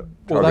in, that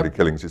targeted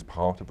killings is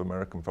part of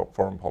American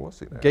foreign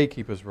policy now.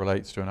 Gatekeepers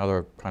relates to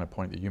another kind of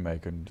point that you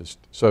make, and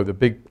so the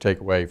big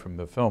takeaway from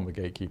the film, The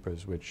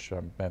Gatekeepers, which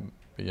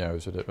you know,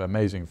 is an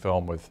amazing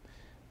film with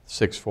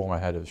 6 former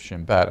heads of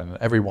Shin Bet, and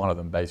every one of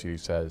them basically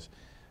says,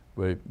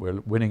 we're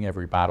winning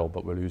every battle,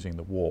 but we're losing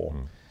the war.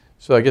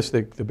 So I guess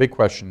the big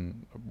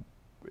question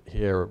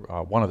here,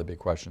 one of the big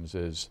questions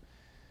is,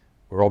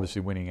 we're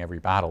obviously winning every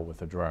battle with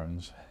the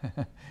drones,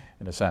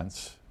 in a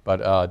sense.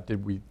 But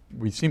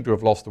we seem to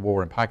have lost the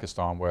war in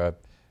Pakistan, where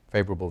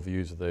favorable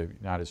views of the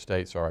United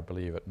States are, I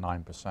believe, at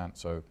 9%.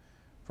 So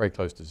very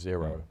close to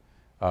zero,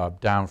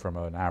 down from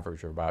an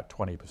average of about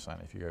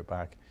 20% if you go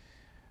back.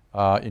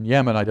 In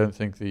Yemen, I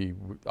think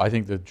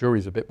the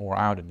jury's a bit more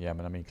out in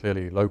Yemen. I mean,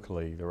 clearly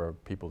locally there are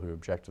people who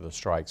object to the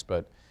strikes,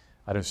 but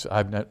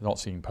I've not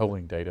seen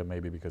polling data,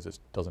 maybe because it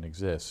doesn't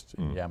exist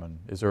in Yemen.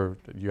 Do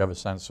you have a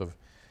sense of?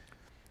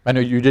 I know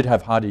you did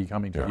have Hadi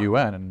coming to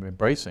UN and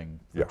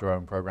embracing the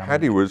drone program.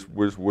 Hadi was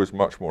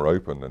much more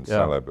open than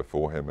Saleh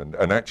before him,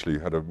 and actually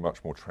had a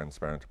much more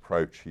transparent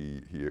approach.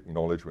 He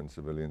acknowledged when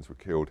civilians were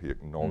killed. He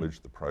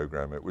acknowledged the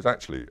program. It was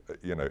actually,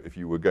 you know, if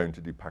you were going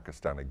to do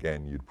Pakistan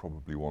again, you'd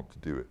probably want to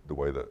do it the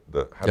way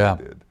that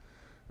Hadi did.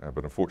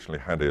 But unfortunately,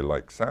 Hadi,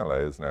 like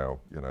Saleh, is now,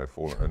 you know,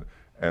 fallen,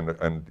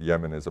 and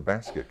Yemen is a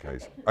basket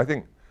case. I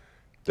think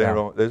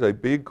there's a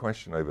big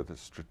question over the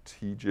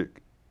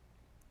strategic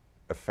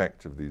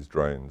effect of these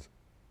drones.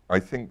 I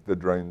think the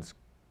drones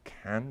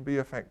can be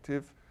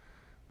effective,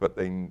 but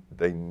they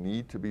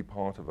need to be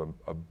part of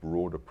a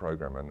broader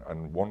program.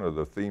 And one of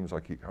the themes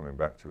I keep coming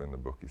back to in the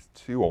book is,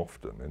 too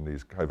often in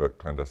these covert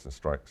clandestine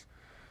strikes,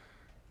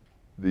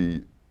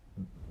 the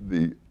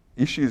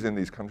issues in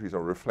these countries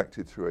are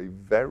reflected through a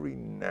very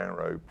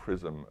narrow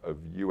prism of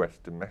US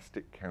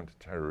domestic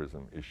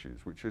counter-terrorism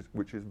issues,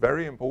 which is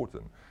very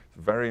important. It's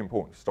very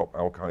important to stop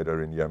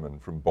Al-Qaeda in Yemen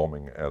from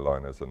bombing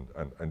airliners,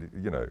 and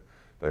you know,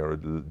 they are a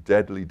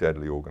deadly,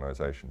 deadly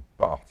organization.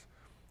 But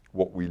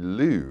what we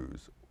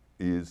lose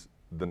is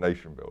the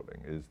nation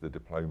building, is the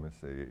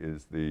diplomacy,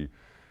 is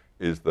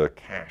the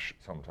cash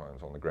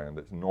sometimes on the ground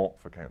that's not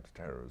for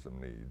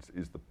counter-terrorism needs,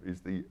 is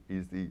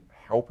the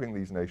helping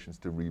these nations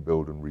to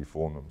rebuild and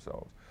reform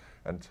themselves.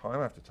 And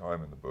time after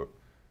time in the book,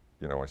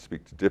 you know, I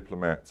speak to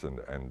diplomats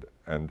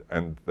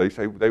and they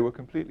say they were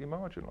completely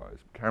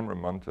marginalized. Cameron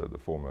Munter, the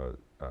former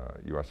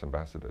US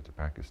ambassador to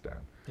Pakistan.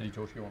 Did he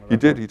talk to you on the record? He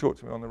did, he talked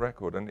to me on the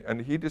record,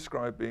 and he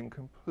described being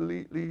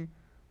completely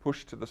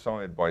pushed to the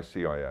side by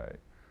CIA.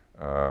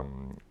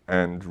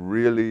 And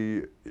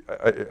really,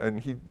 and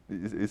he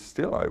is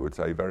still, I would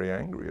say, very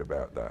angry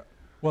about that.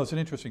 Well, it's an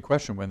interesting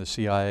question when the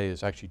CIA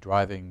is actually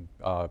driving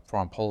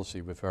foreign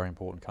policy with very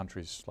important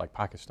countries like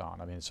Pakistan.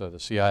 I mean, so the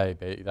CIA,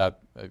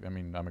 I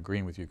mean, I'm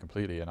agreeing with you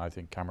completely, and I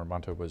think Cameron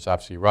Munter was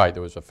absolutely right.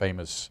 There was a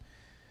famous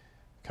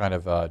kind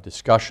of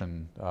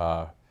discussion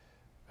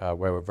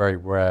where a very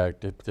rare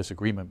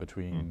disagreement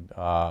between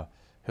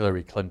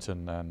Hillary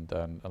Clinton and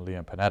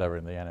Leon Panetta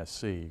in the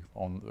NSC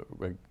on,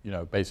 you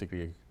know,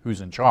 basically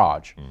who's in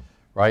charge,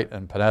 right?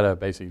 And Panetta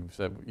basically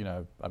said, you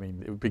know, I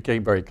mean, it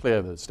became very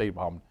clear that the State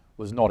Department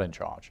was not in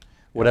charge,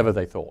 whatever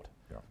they thought.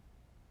 Yeah.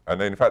 And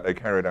then, in fact, they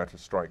carried out a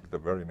strike the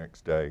very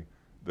next day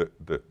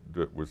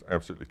that was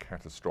absolutely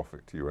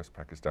catastrophic to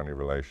US-Pakistani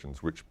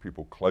relations, which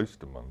people close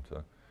to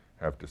Munter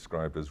have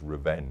described as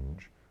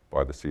revenge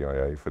by the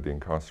CIA for the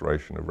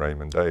incarceration of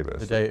Raymond Davis.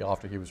 The day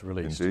after he was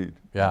released. Indeed.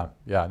 Yeah,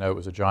 yeah, no, it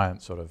was a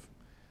giant sort of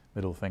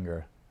middle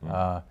finger.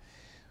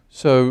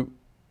 So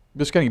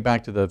just getting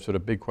back to the sort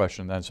of big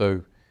question then,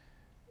 so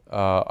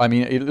I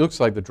mean, it looks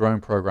like the drone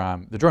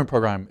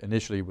program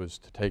initially was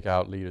to take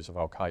out leaders of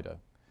Al-Qaeda.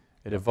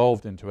 It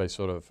evolved into a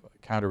sort of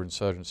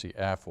counterinsurgency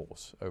air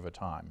force over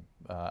time,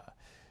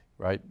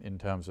 right, in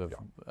terms of,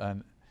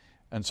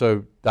 and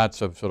so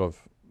that's a sort of,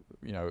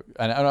 you know,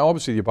 and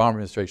obviously the Obama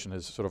administration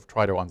has sort of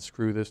tried to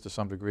unscrew this to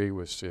some degree.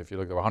 If you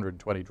look at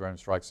 120 drone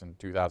strikes in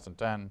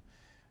 2010,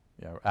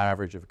 you know,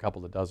 average of a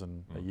couple of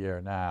dozen a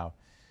year now.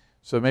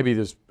 So maybe you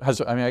know,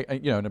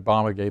 and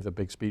Obama gave the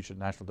big speech at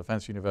National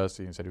Defense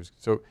University and said,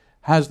 so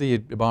has the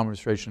Obama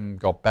administration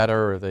got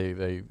better? Or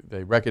they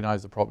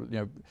recognize the problem? You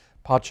know,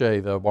 Pache,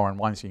 the Warren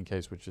Weinstein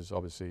case, which is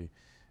obviously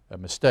a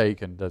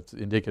mistake and that's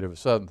indicative of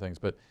certain things,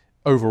 but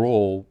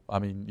overall, I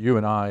mean, you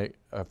and I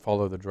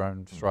follow the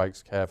drone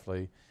strikes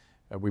carefully.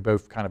 We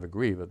both kind of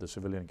agree that the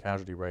civilian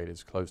casualty rate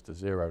is close to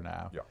zero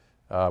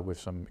now, with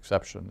some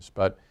exceptions.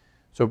 But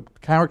so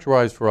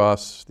characterize for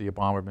us the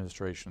Obama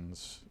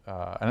administration's,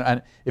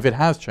 and if it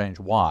has changed,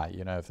 why?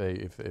 You know,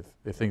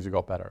 if things have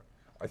got better.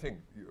 I think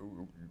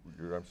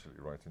you're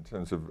absolutely right in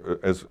terms of,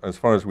 as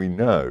far as we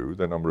know,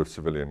 the number of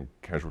civilian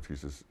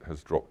casualties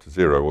has dropped to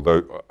zero,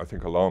 although I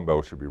think alarm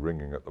bells should be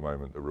ringing at the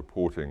moment. The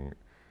reporting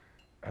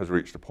has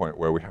reached a point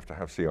where we have to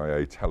have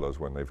CIA tell us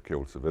when they've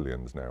killed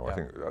civilians now. I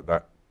think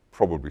that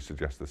probably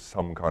suggests there's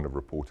some kind of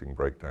reporting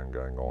breakdown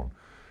going on.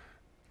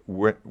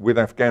 With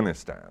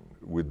Afghanistan,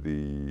 with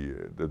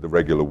the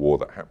regular war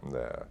that happened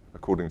there,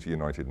 according to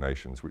United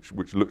Nations, which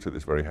looked at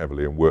this very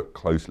heavily and worked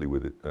closely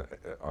with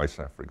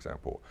ISAF, for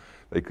example,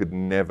 they could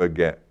never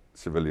get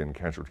civilian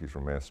casualties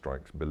from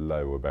airstrikes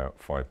below about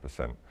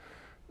 5%,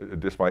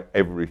 despite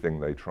everything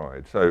they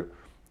tried. So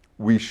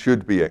we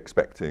should be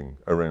expecting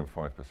around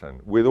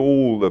 5% with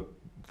all the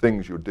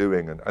things you're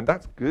doing, and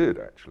that's good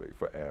actually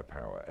for air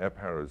power. Air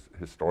power has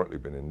historically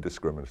been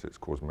indiscriminate, it's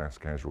caused mass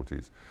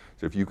casualties.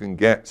 So if you can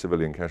get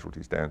civilian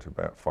casualties down to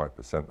about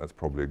 5%, that's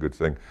probably a good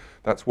thing.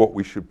 That's what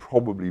we should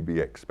probably be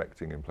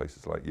expecting in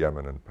places like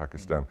Yemen and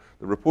Pakistan.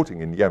 The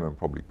reporting in Yemen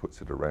probably puts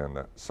it around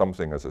that.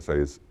 Something, as I say,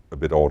 is a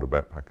bit odd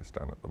about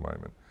Pakistan at the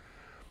moment.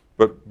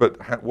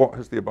 But what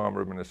has the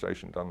Obama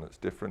administration done that's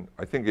different?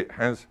 I think it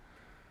has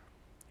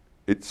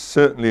it's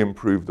certainly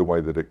improved the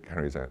way that it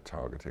carries out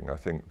targeting. I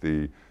think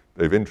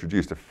they've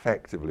introduced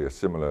effectively a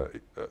similar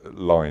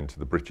line to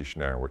the British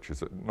now, which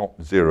is not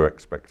zero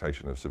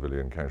expectation of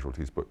civilian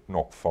casualties, but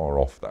not far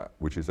off that,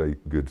 which is a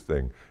good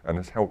thing and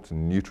has helped to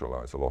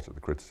neutralize a lot of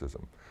the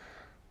criticism.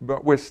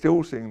 But we're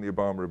still seeing the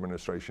Obama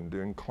administration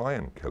doing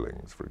client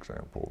killings, for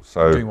example.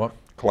 So doing what?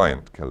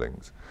 Client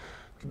killings.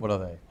 What are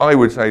they? I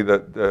would say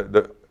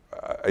that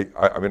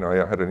I mean,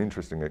 I had an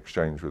interesting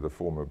exchange with a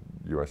former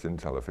US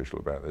intel official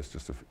about this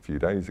just a few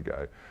days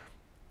ago.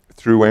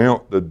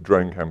 Throughout the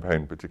drone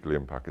campaign, particularly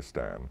in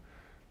Pakistan,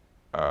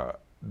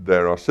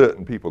 there are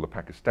certain people the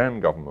Pakistan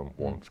government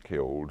wants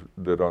killed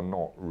that are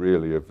not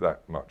really of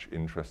that much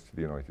interest to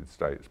the United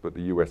States, but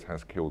the US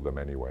has killed them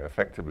anyway,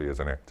 effectively as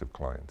an act of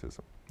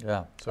clientism.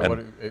 Yeah, so what,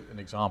 an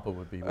example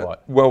would be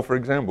what? Well, for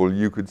example,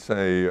 you could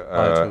say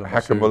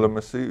Hakamullah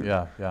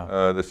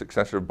Masood, the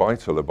successor of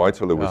Baitullah.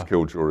 Baitullah was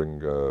killed during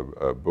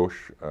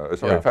Bush,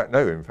 sorry,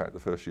 in fact, the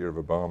first year of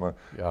Obama,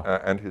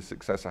 and his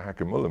successor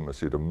Hakamullah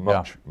Masood, a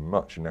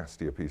much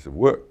nastier piece of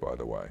work, by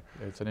the way.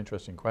 It's an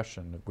interesting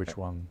question, which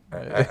one?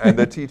 And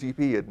the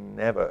TTP had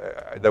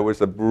never, there was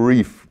a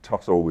brief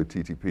tussle with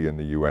TTP in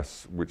the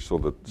US, which saw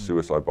the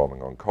suicide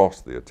bombing on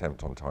Kos, the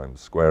attempt on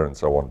Times Square and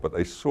so on, but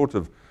they sort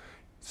of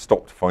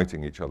stopped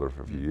fighting each other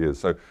for a few years.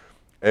 So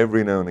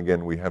every now and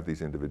again we have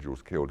these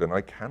individuals killed, and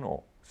I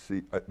cannot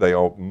see, they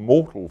are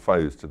mortal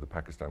foes to the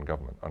Pakistan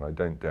government, and I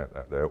don't doubt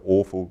that. They're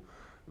awful,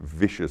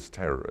 vicious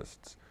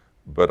terrorists,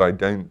 but I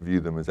don't view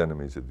them as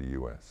enemies of the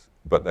US.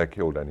 But they're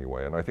killed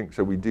anyway, and I think,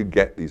 so we do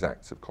get these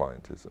acts of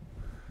clientism.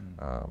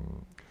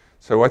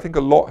 So I think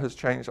a lot has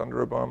changed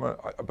under Obama,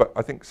 but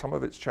I think some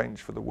of it's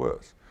changed for the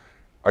worse.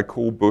 I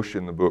call Bush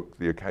in the book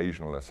the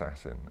occasional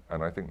assassin,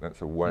 and I think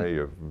that's a way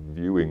of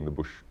viewing the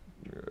Bush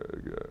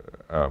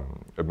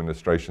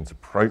administration's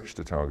approach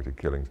to targeted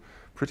killings.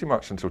 Pretty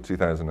much until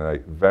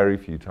 2008, very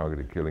few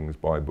targeted killings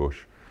by Bush,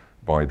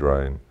 by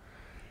drone.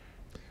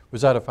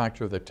 Was that a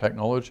factor of the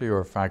technology or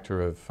a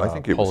factor of I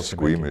think it was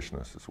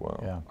squeamishness as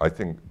well. I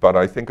think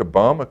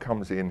Obama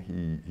comes in,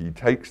 he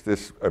takes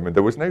this, I mean,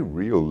 there was no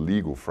real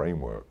legal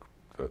framework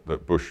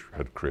that Bush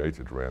had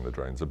created around the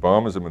drones.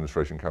 Obama's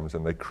administration comes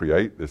in, they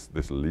create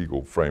this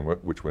legal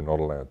framework, which we're not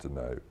allowed to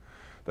know.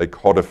 They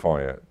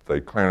codify it, they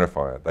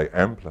clarify it, they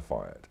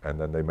amplify it, and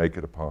then they make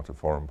it a part of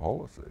foreign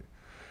policy.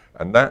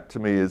 And that, to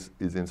me, is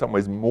in some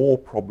ways more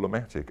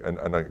problematic. And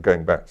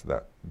going back to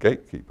that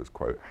gatekeeper's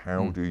quote,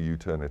 how do you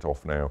turn it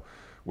off now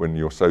when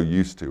you're so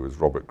used to, as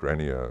Robert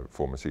Grenier,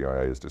 former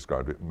CIA, has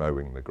described it,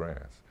 mowing the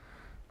grass?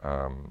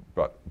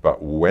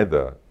 But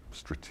whether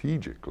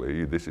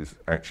strategically this is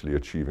actually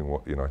achieving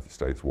what the United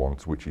States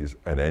wants, which is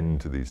an end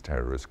to these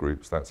terrorist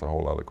groups, that's a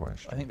whole other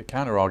question. I think the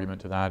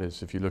counter-argument to that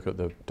is if you look at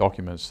the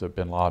documents that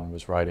bin Laden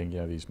was writing, you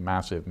know, these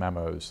massive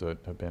memos that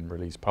have been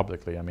released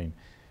publicly, I mean,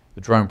 the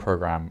drone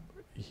program,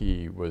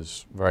 he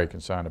was very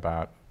concerned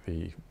about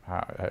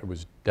how it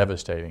was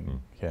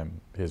devastating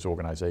his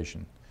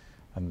organization.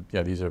 And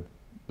you know,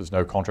 there's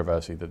no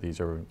controversy that these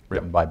are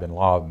written by bin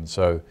Laden.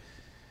 So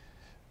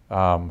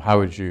how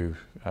would you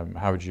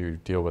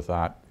deal with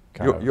that?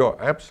 You're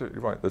absolutely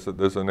right.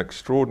 There's an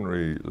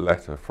extraordinary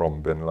letter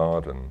from bin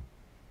Laden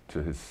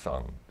to his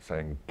son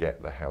saying,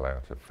 get the hell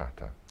out of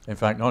Fatah. In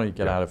fact, not only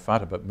get out of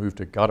Fatah, but move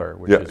to Qatar,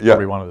 which is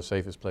probably one of the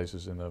safest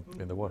places in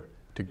the world.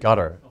 To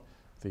Qatar,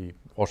 the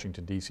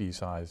Washington D.C.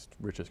 sized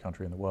richest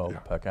country in the world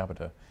per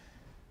capita.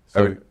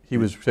 So, I mean, he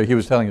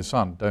was telling his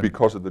son, don't...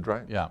 Because of the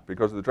drones. Yeah.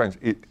 Because of the drones.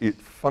 It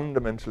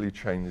fundamentally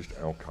changed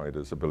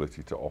Al-Qaeda's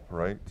ability to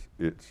operate.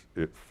 It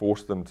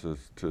forced them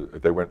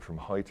they went from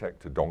high-tech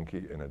to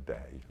donkey in a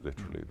day,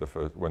 literally.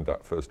 When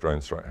that first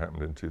drone strike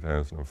happened in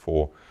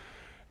 2004,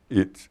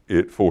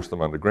 it forced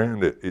them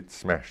underground, it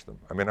smashed them.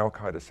 I mean,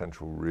 Al-Qaeda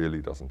Central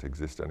really doesn't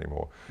exist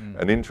anymore.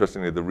 And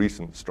interestingly, the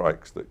recent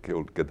strikes that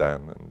killed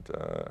Gadan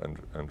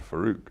and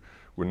Farouk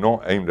were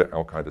not aimed at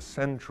Al-Qaeda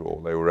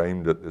Central, they were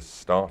aimed at this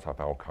startup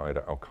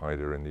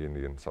Al-Qaeda in the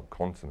Indian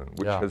subcontinent,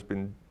 which has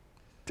been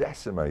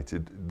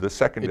decimated the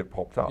second it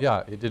popped up.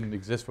 Yeah, it didn't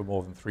exist for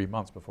more than 3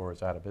 months before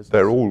it's out of business.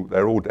 They're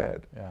all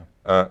dead.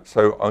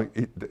 So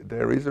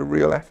there is a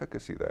real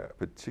efficacy there,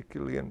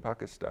 particularly in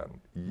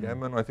Pakistan.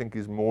 Yemen, I think,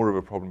 is more of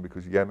a problem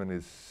because Yemen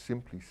is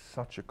simply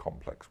such a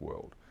complex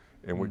world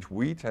in which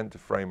we tend to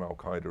frame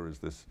Al-Qaeda as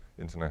this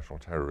international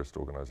terrorist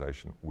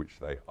organization, which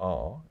they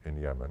are in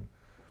Yemen,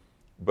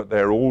 but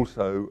they're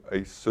also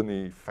a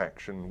Sunni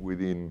faction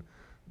within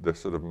the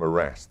sort of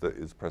morass that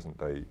is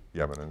present-day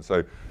Yemen. And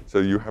so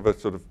you have a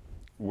sort of,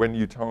 when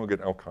you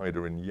target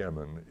Al-Qaeda in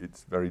Yemen,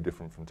 it's very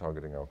different from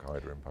targeting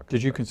Al-Qaeda in Pakistan.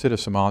 Did you consider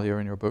Somalia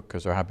in your book?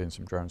 Because there have been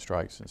some drone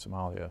strikes in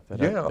Somalia. They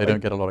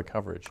don't get a lot of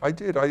coverage. I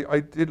did. I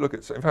did look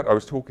at, in fact, I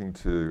was talking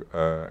to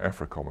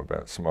AFRICOM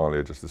about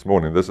Somalia just this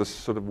morning. There's a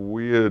sort of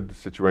weird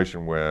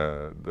situation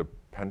where the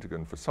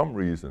Pentagon, for some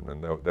reason,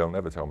 and they'll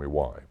never tell me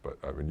why, but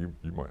I mean,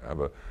 you might have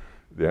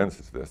the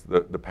answer to this.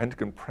 The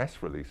Pentagon press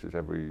releases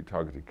every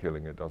targeted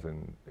killing it does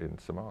in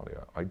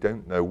Somalia. I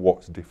don't know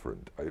what's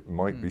different. It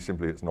might be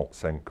simply it's not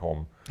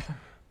CENTCOM,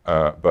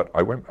 But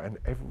I went, and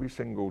every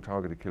single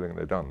targeted killing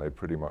they've done, they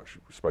pretty much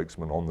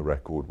spokesman on the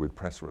record with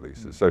press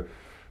releases. So,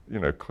 you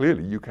know,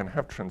 clearly you can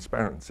have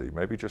transparency.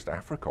 Maybe just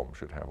AFRICOM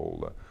should have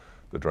all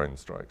the drone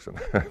strikes, and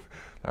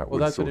well,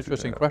 that's an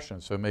interesting question.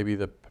 So maybe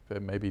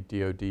maybe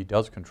DoD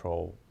does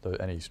control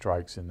any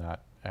strikes in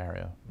that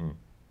area,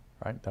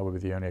 right? That would be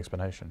the only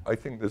explanation. I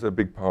think there's a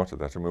big part of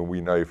that. I mean, we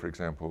know, for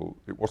example,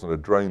 it wasn't a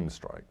drone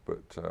strike,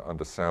 but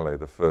under Saleh,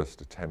 the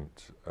first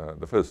attempt,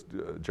 the first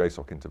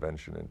JSOC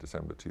intervention in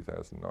December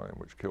 2009,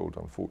 which killed,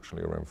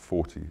 unfortunately, around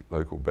 40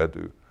 local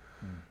Bedou.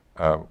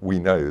 We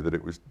know that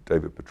it was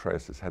David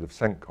Petraeus, as head of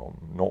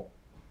CENTCOM, not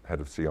head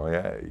of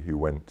CIA, who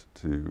went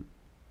to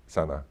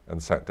Saleh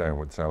and sat down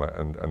with Saleh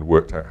and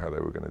worked out how they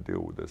were going to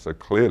deal with this. So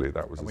clearly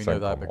that was a CENTCOM. We know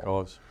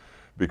that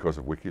because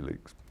of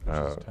WikiLeaks.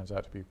 Which turns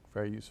out to be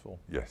very useful.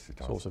 Yes, it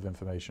does. Source of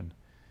information.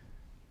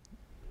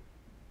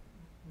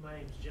 My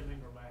name's Jim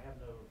Ingram. I have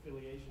no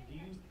affiliation.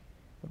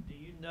 Do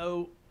you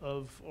know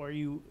of, or do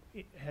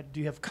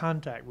you have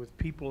contact with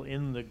people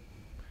in the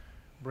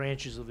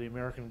branches of the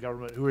American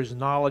government who are as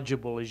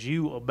knowledgeable as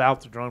you about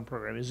the drone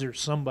program? Is there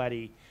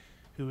somebody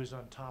who is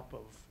on top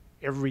of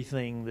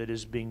everything that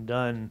is being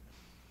done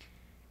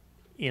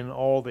in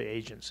all the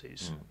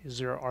agencies?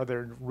 Are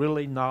there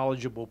really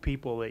knowledgeable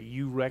people that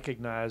you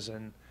recognize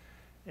and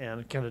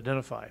can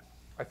identify?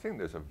 I think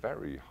there's a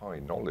very high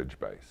knowledge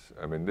base.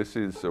 I mean, this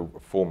is a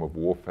form of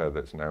warfare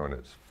that's now in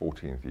its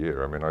 14th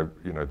year. I mean,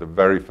 you know, the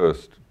very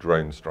first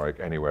drone strike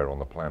anywhere on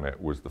the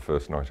planet was the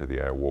first night of the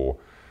air war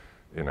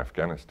in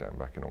Afghanistan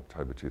back in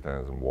October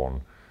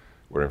 2001,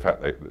 where in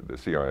fact the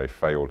CIA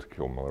failed to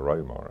kill Mullah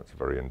Omar. It's a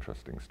very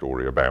interesting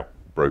story about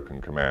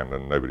broken command,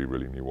 and nobody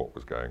really knew what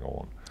was going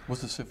on.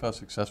 Was the first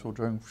successful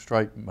drone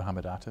strike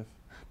Mohammed Atif?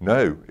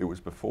 No, it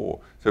was before.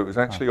 So it was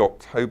actually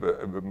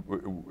October.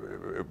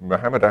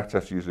 Mohammed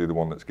Atif's usually the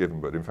one that's given,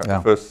 but in fact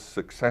the first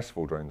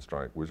successful drone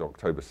strike was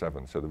October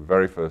 7th, so the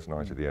very first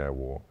night of the air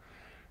war.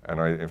 And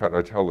in fact,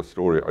 I tell the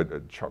story,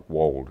 Chuck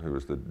Wald, who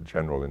was the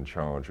general in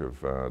charge of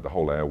the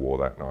whole air war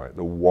that night,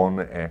 the one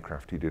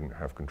aircraft he didn't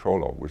have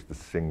control of was the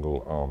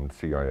single-armed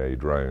CIA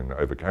drone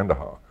over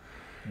Kandahar.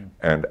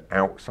 And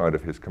outside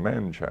of his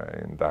command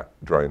chain, that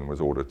drone was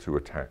ordered to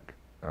attack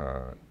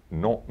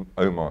not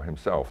Omar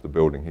himself, the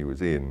building he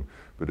was in,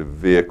 but a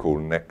vehicle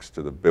next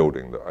to the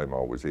building that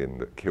Omar was in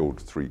that killed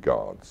 3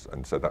 guards.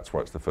 And so that's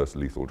why it's the first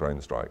lethal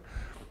drone strike.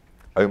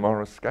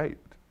 Omar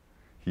escaped.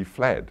 He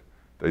fled.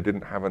 They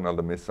didn't have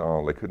another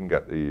missile. They couldn't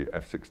get the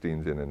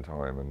F-16s in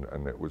time.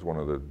 And it was one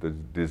of the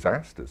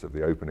disasters of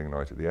the opening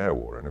night of the air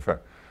war. And in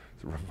fact,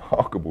 it's a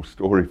remarkable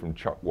story from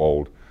Chuck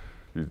Wald,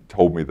 who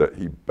told me that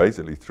he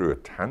basically threw a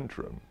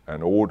tantrum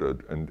and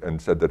ordered and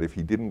said that if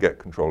he didn't get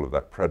control of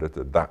that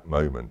Predator that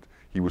moment,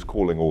 he was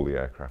calling all the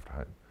aircraft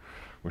home,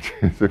 which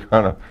is a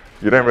kind of,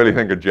 you don't really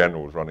think of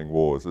generals running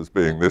wars as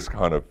being this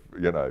kind of,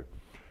 you know,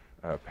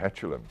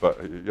 petulant.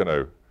 But, you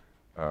know,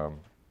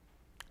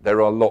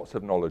 there are lots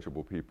of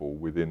knowledgeable people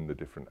within the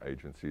different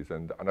agencies,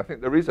 and I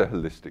think there is a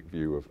holistic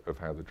view of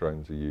how the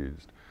drones are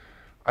used.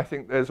 I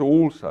think there's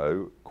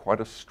also quite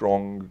a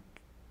strong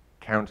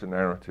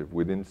counter-narrative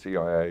within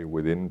CIA,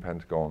 within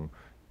Pentagon,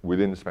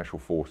 within Special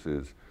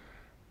Forces.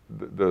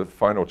 The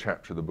final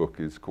chapter of the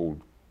book is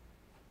called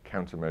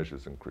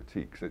Countermeasures and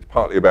Critiques. It's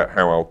partly about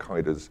how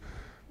Al-Qaeda's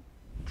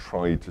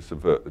tried to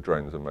subvert the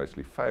drones and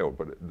mostly failed,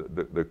 but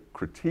the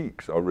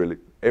critiques are really,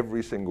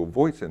 every single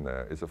voice in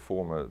there is a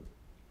former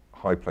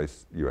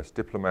high-placed US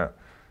diplomat,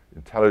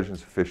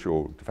 intelligence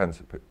official,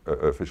 defense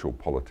official,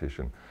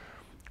 politician.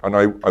 And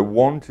I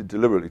wanted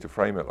deliberately to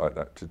frame it like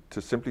that,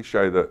 to simply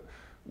show that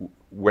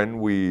when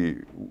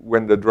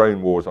the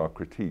drone wars are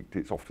critiqued,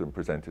 it's often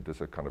presented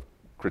as a kind of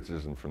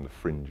criticism from the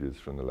fringes,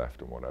 from the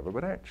left and whatever.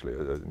 But actually,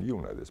 and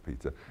you'll know this,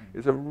 Peter,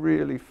 it's a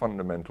really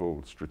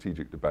fundamental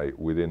strategic debate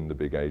within the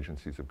big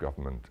agencies of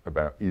government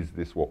about, is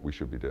this what we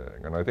should be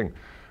doing? And I think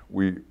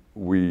we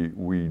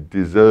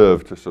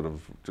deserve to sort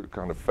of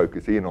kind of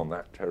focus in on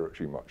that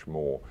territory much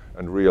more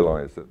and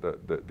realize that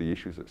the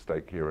issues at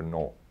stake here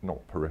are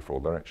not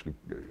peripheral. They're actually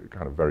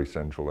kind of very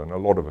central, and a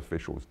lot of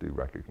officials do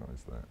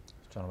recognize that.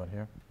 Gentleman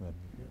here.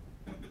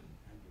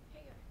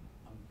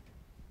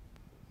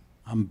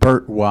 I'm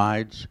Bert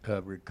Wides,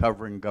 a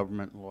recovering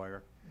government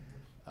lawyer,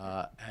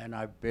 and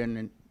I've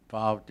been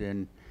involved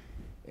in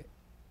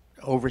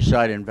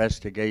oversight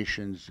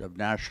investigations of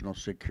national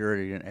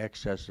security and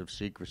excess of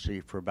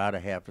secrecy for about a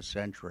half a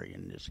century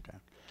in this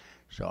town.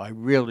 So I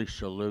really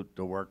salute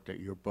the work that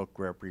your book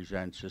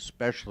represents,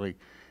 especially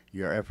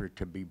your effort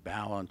to be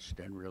balanced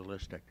and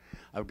realistic.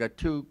 I've got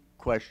 2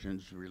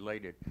 questions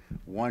related.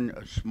 One,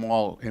 a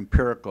small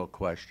empirical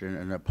question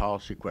and a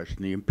policy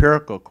question. The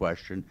empirical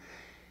question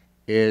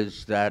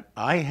is that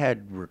I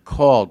had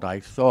recalled, I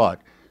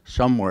thought,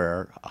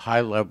 somewhere,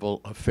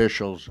 high-level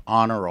officials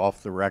on or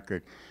off the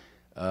record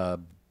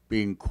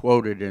being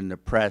quoted in the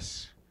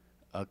press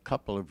a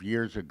couple of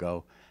years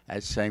ago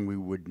as saying we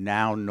would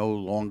now no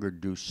longer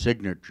do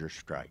signature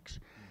strikes.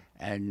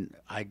 And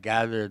I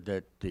gather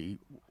that the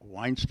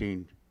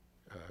Weinstein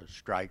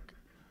strike,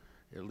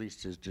 at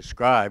least as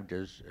described,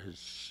 as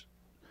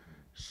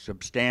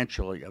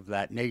substantially of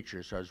that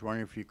nature. So I was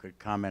wondering if you could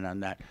comment on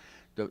that.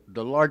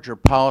 The larger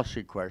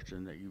policy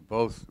question that you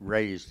both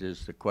raised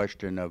is the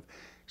question of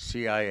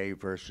CIA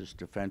versus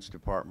Defense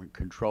Department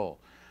control.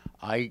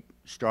 I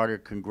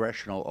started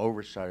congressional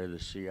oversight of the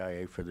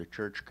CIA for the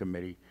Church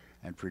Committee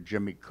and for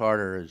Jimmy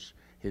Carter as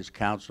his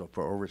counsel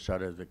for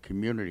oversight of the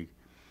community,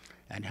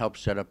 and helped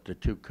set up the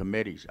two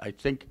committees. I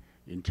think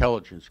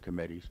intelligence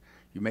committees.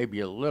 You may be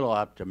a little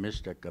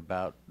optimistic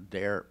about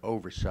their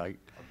oversight.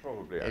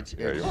 Probably.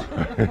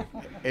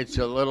 It's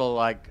a little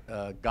like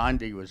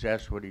Gandhi was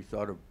asked what he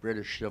thought of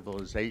British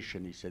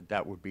civilization. He said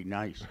that would be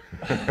nice.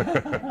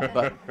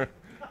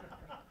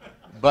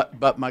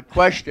 but my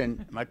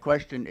question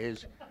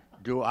is,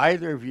 do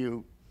either of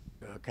you,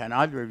 can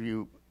either of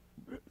you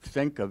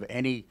think of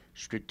any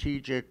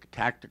strategic,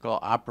 tactical,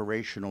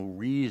 operational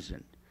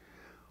reason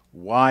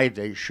why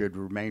they should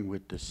remain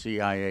with the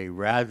CIA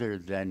rather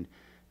than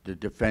the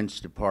Defense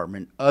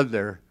Department,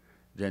 other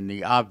than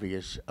the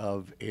obvious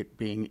of it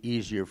being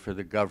easier for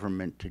the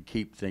government to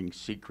keep things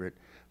secret,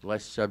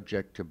 less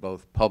subject to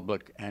both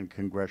public and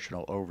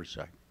congressional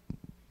oversight?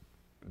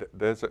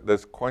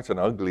 There's quite an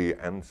ugly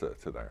answer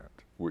to that,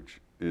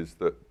 which is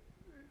that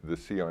the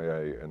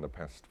CIA in the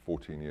past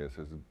 14 years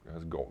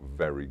has got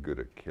very good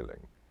at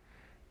killing.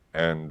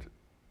 And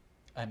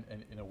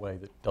in a way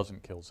that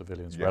doesn't kill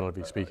civilians, yeah,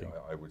 relatively speaking.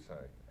 I would say.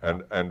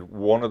 And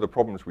one of the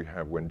problems we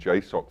have when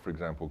JSOC, for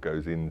example,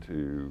 goes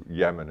into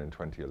Yemen in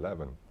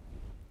 2011,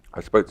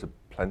 I spoke to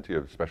plenty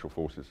of special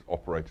forces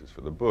operators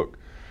for the book,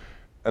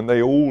 and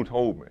they all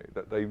told me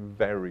that they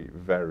very,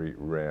 very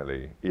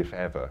rarely, if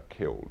ever,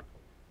 killed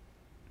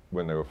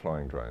when they were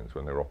flying drones,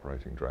 when they were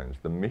operating drones.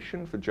 The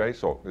mission for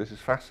JSOC, this is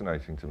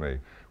fascinating to me,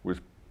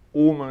 was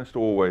almost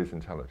always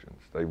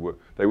intelligence. They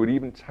would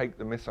even take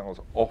the missiles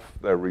off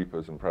their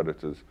Reapers and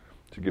Predators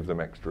to give them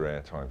extra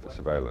airtime for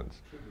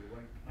surveillance.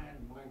 One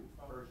can move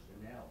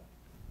personnel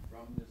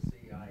from the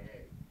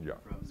CIA, Yeah.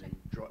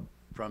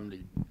 from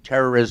the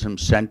terrorism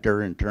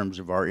center in terms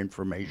of our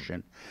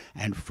information,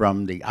 and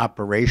from the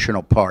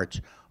operational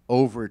parts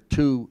over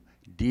to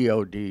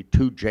DOD,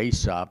 to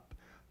JSOP,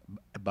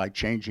 by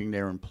changing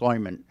their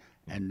employment,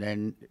 and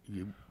then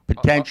you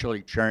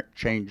potentially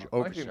change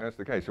oversight. I think that's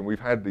the case, and we've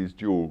had these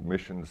dual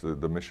missions.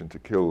 The mission to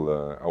kill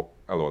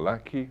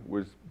al-Awlaki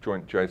was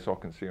joint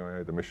JSOC and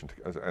CIA, the mission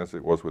to, as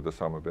it was with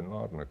Osama bin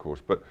Laden, of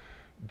course. But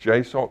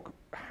JSOC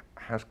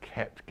has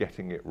kept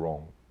getting it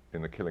wrong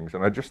in the killings,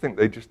 and I just think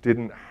they just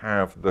didn't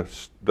have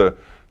the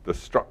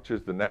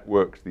structures, the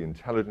networks, the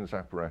intelligence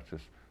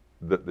apparatus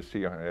that the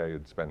CIA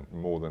had spent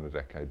more than a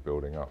decade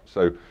building up.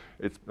 So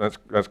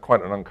that's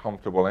quite an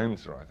uncomfortable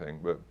answer, I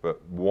think,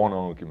 but one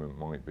argument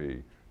might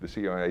be the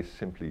CIA is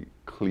simply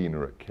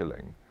cleaner at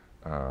killing,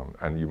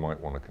 and you might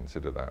want to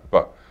consider that.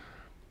 But,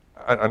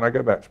 and I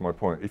go back to my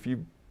point,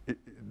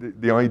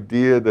 the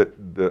idea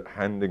that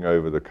handing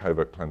over the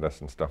covert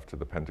clandestine stuff to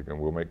the Pentagon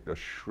will make a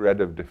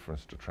shred of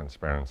difference to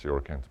transparency or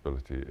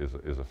accountability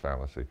is a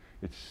fallacy.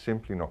 It's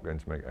simply not going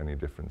to make any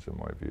difference in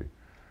my view.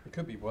 It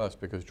could be worse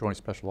because Joint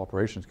Special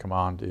Operations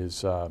Command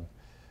is,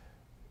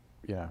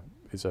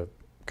 is a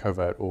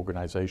covert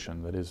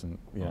organization that isn't,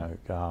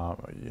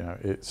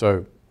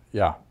 so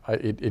yeah,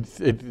 in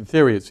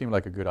theory it seemed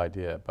like a good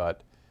idea,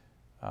 but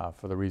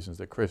for the reasons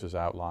that Chris has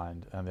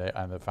outlined and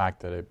the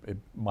fact that it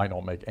might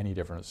not make any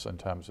difference in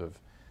terms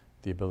of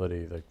the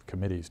ability of the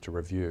committees to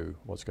review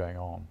what's going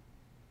on.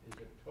 Is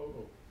a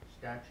total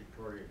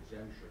statutory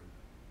exemption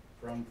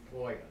from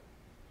FOIA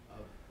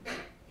of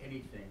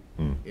anything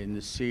in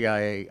the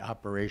CIA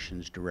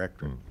operations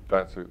directorate.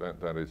 That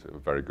is a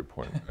very good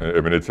point. I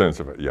mean, in terms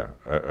of it, yeah.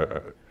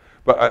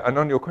 And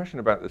on your question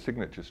about the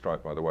signature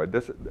strike, by the way,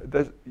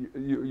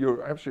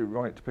 you're absolutely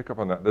right to pick up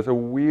on that. There's a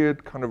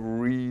weird kind of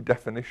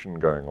redefinition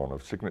going on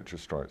of signature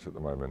strikes at the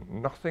moment.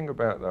 Nothing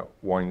about that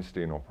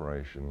Weinstein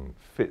operation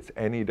fits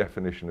any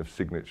definition of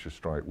signature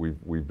strike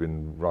we've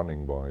been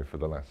running by for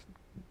the last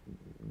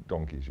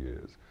donkey's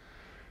years.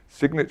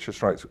 Signature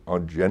strikes are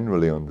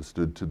generally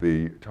understood to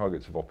be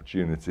targets of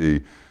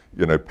opportunity,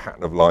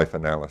 pattern of life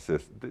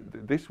analysis.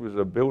 This was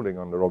a building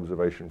under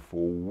observation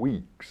for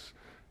weeks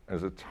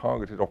as a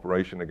targeted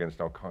operation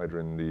against Al-Qaeda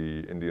in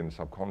the Indian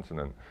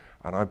subcontinent.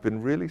 And I've been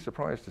really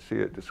surprised to see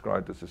it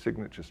described as a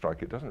signature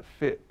strike. It doesn't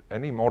fit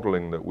any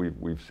modeling that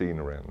we've seen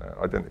around that.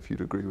 I don't know if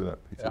you'd agree with that,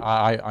 Peter.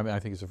 I mean, I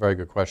think it's a very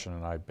good question,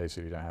 and I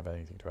basically don't have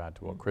anything to add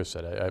to what Chris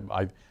said.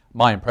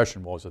 My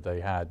impression was that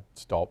they had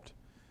stopped.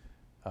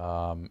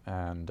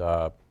 And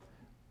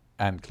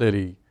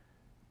clearly,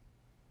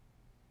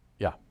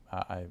 yeah,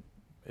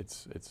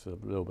 it's a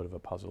little bit of a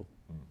puzzle.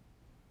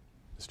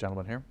 This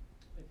gentleman here.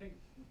 I think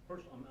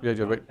first I'm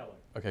John Kelly.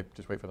 Okay,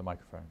 just wait for the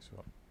microphone.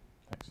 So,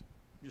 thanks.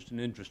 Just an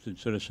interested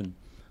citizen.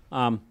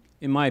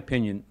 In my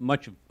opinion,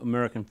 much of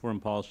American foreign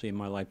policy in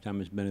my lifetime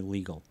has been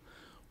illegal.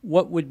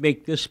 What would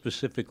make this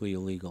specifically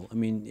illegal? I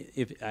mean,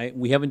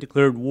 we haven't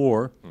declared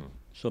war,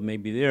 so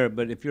maybe there.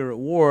 But if you're at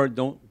war,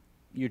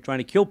 you're trying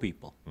to kill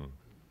people.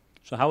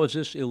 So how is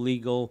this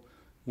illegal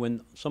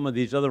when some of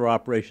these other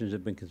operations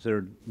have been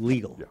considered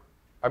legal? Yeah.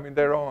 I mean,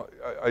 there are.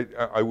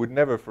 I would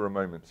never for a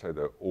moment say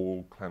that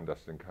all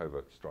clandestine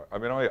covert strike. I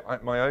mean,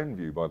 my own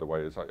view, by the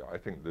way, is I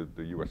think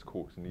the U.S.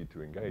 courts need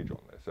to engage on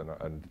this,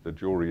 and the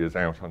jury is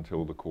out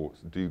until the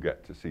courts do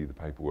get to see the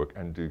paperwork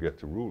and do get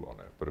to rule on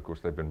it. But of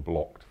course, they've been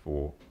blocked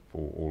for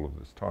all of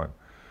this time.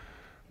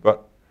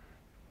 But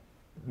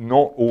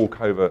not all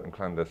covert and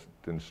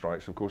clandestine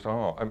strikes, of course,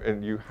 are. I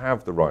mean, you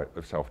have the right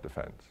of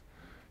self-defense.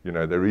 You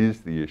know, there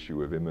is the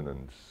issue of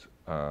imminence.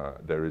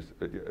 There is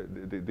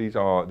these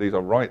are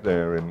right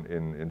there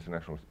in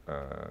international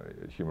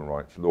human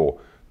rights law.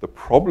 The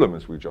problem,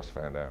 as we just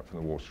found out from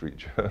the Wall Street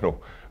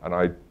Journal, and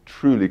I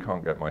truly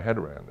can't get my head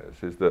around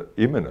this, is that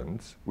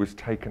imminence was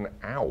taken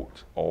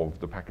out of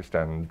the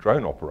Pakistan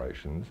drone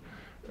operations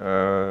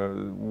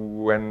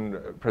when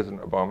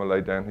President Obama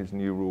laid down his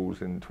new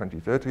rules in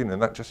 2013, and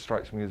that just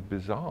strikes me as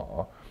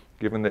bizarre,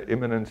 given that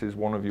imminence is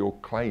one of your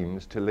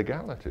claims to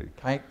legality.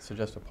 Can I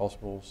suggest a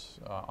possible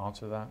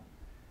answer to that?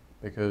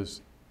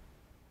 Because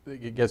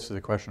it gets to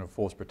the question of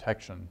force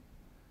protection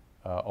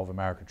of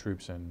American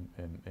troops in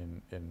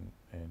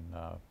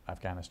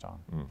Afghanistan.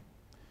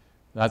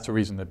 That's the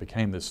reason there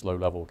became this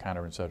low-level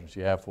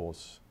counterinsurgency air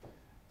force,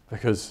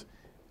 because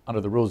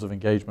under the rules of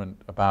engagement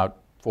about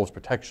force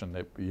protection,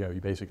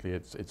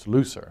 it's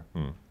looser,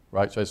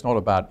 right? So it's not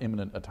about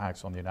imminent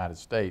attacks on the United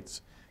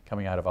States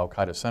coming out of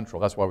Al-Qaeda Central.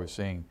 That's why we're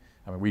seeing.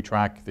 I mean, we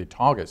track the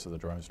targets of the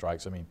drone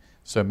strikes. I mean,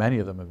 so many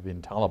of them have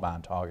been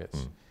Taliban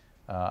targets.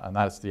 And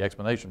that's the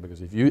explanation,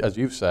 because if you, as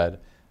you've said,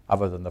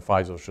 other than the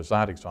Faisal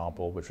Shahzad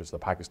example, which was the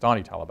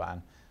Pakistani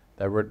Taliban,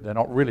 they're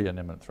not really an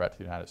imminent threat to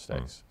the United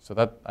States. So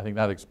I think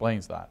that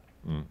explains that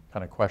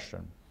kind of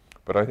question.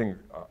 But I think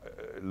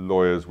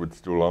lawyers would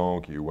still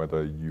argue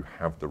whether you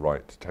have the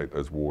right to take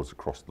those wars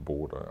across the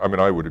border. I mean,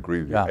 I would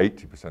agree that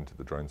 80% of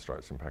the drone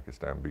strikes in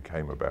Pakistan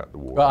became about the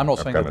war. But I'm not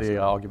saying that the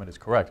argument is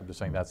correct. I'm just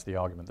saying that's the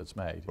argument that's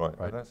made. Right.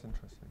 Oh, that's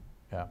interesting.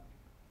 Yeah.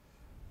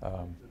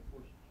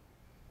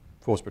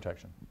 Force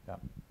protection. Yeah.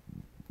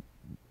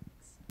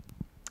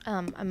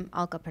 I'm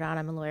Alka Paran.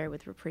 I'm a lawyer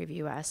with Reprieve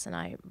US, and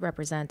I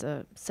represent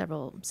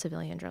several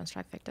civilian drone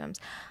strike victims.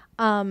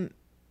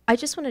 I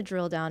just want to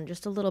drill down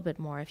just a little bit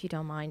more, if you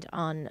don't mind,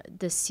 on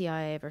the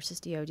CIA versus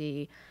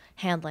DoD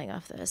handling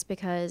of this,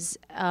 because,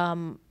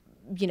 again,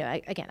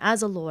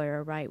 as a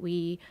lawyer, right,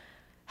 we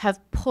have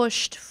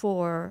pushed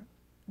for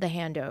the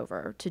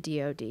handover to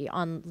DoD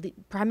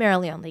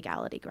primarily on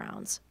legality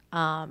grounds.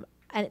 And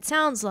it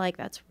sounds like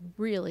that's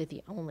really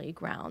the only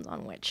grounds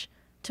on which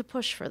to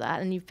push for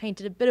that. And you've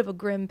painted a bit of a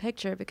grim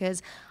picture,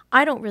 because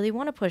I don't really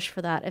want to push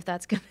for that if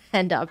that's going to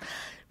end up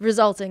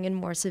resulting in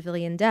more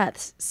civilian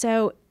deaths.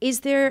 So is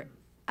there,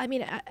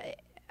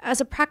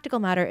 as a practical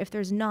matter, if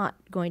there's not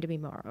going to be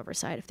more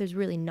oversight, if there's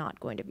really not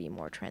going to be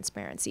more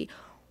transparency,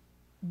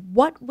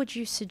 what would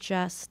you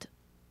suggest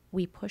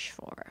we push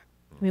for?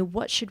 I mean,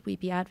 what should we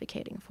be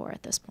advocating for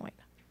at this point?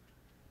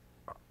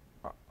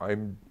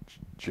 I'm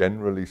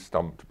generally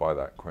stumped by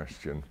that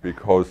question,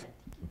 because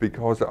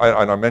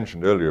I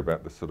mentioned earlier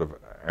about the sort of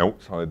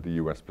outside the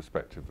US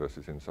perspective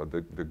versus inside.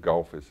 The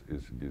gulf is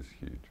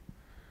huge,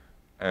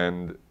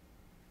 and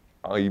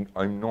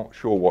I'm not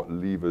sure what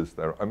levers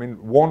there. I mean,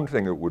 one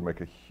thing that would make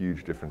a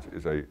huge difference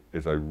is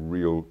a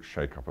real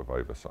shake-up of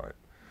oversight.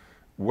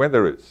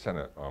 Whether it's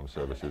Senate Armed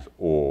Services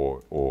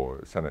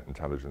or Senate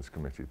Intelligence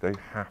Committee, they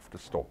have to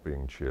stop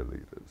being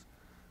cheerleaders,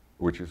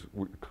 which is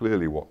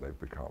clearly what they've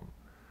become.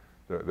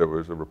 There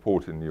was a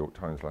report in the New York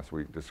Times last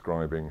week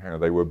describing how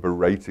they were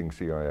berating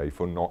CIA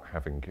for not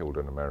having killed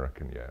an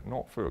American yet,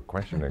 not for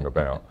questioning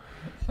about.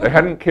 They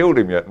hadn't killed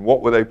him yet, and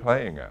what were they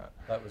playing at?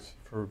 That was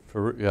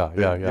yeah.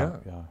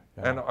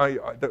 And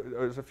there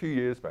was a few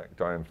years back,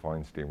 Dianne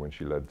Feinstein, when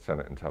she led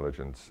Senate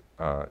Intelligence,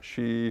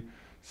 she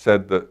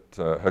said that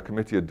her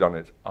committee had done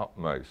its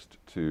utmost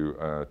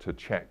to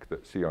check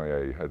that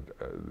CIA had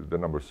the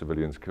number of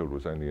civilians killed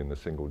was only in the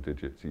single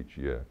digits each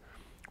year.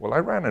 Well, I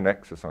ran an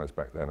exercise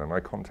back then, and I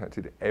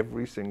contacted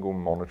every single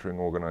monitoring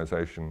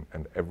organization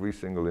and every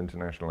single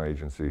international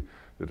agency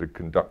that had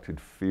conducted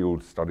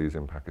field studies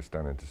in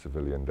Pakistan into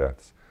civilian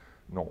deaths.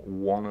 Not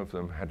one of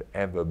them had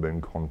ever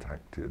been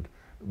contacted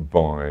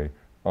by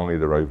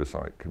either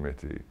oversight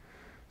committee.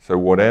 So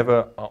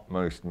whatever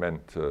utmost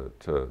meant to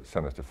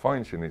Senator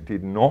Feinstein, it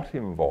did not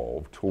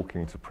involve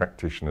talking to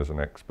practitioners and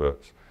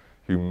experts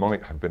who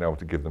might have been able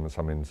to give them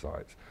some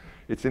insights.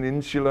 It's an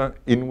insular,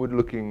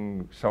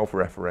 inward-looking,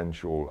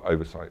 self-referential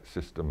oversight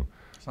system.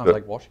 Sounds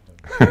like Washington.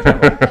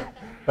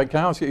 But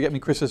can I ask you,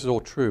 Chris, this is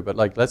all true, but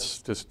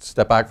let's just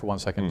step back for 1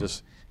 second.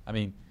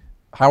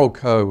 Harold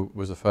Koh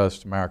was the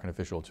first American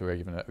official to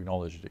even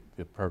acknowledge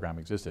the program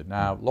existed.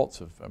 Now,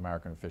 lots of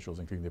American officials,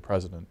 including the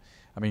president.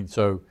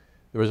 So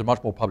there was a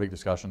much more public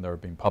discussion. There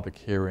have been public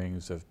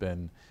hearings. There've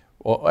been,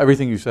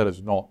 everything you said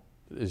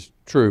is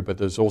true, but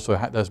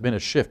there's been a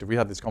shift. If we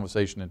had this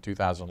conversation in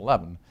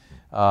 2011,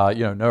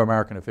 no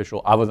American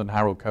official other than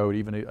Harold Koh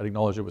even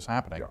acknowledged it was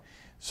happening. Yeah.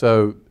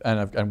 So,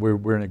 and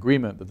we're in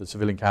agreement that the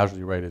civilian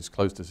casualty rate is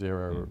close to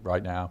zero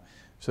right now.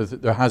 So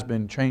there has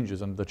been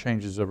changes, and the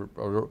changes are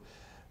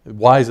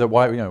Why is that?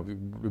 Why, you know,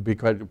 would be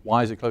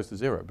why is it close to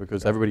zero?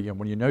 Because everybody, you know,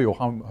 when you know your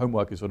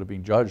homework is sort of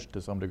being judged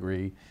to some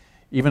degree,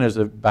 even as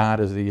bad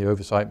as the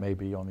oversight may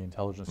be on the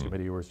intelligence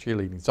committee or as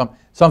cheerleading,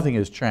 something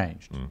has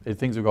changed.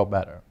 Things have got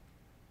better.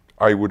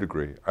 I would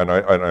agree, and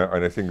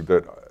I think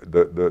that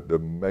the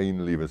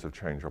main levers of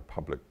change are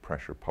public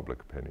pressure,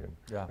 public opinion.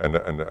 Yeah.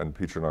 And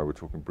Peter and I were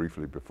talking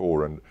briefly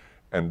before,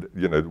 and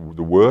you know,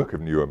 the work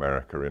of New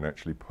America in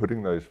actually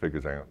putting those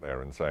figures out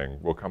there and saying,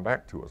 well, come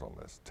back to us on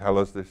this, tell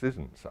us this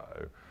isn't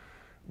so,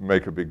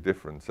 make a big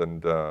difference.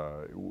 And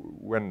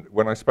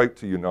when I spoke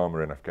to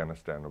UNAMA in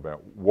Afghanistan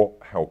about what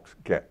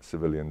helped get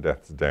civilian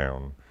deaths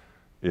down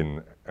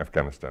in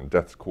Afghanistan,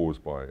 deaths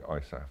caused by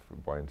ISAF,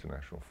 by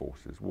international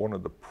forces, one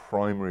of the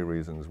primary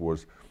reasons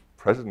was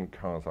President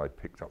Karzai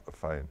picked up the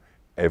phone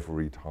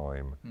every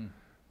time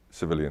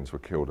civilians were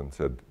killed and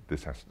said,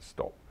 this has to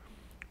stop.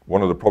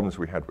 One of the problems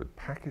we had with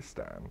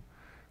Pakistan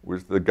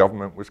was the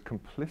government was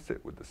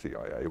complicit with the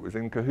CIA. It was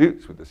in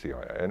cahoots with the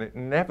CIA, and it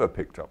never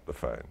picked up the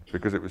phone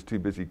because it was too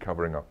busy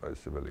covering up those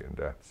civilian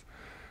deaths.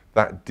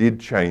 That did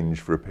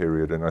change for a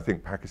period, and I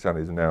think Pakistan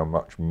is now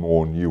much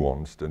more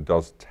nuanced and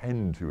does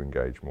tend to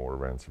engage more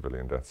around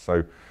civilian deaths.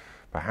 So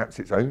perhaps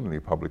it's only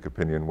public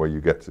opinion where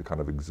you get to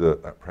kind of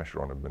exert that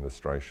pressure on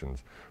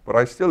administrations. But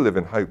I still live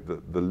in hope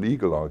that the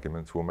legal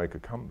arguments will make a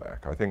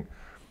comeback. I think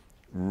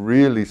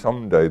really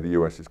someday the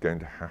US is going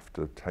to have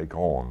to take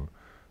on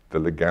the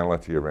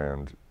legality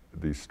around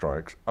these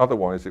strikes.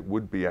 Otherwise it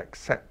would be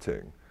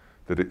accepting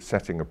that it's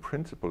setting a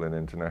principle in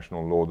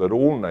international law that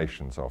all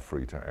nations are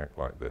free to act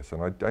like this.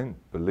 And I don't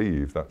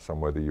believe that's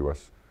somewhere the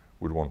US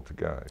would want to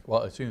go.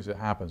 Well, as soon as it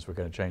happens, we're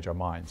going to change our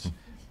minds.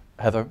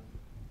 Heather?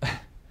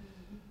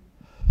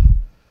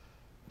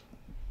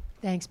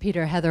 Thanks,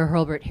 Peter. Heather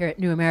Hurlbert here at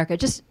New America.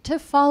 Just to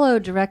follow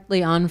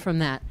directly on from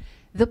that,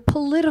 the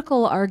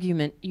political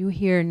argument you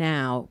hear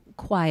now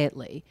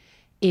quietly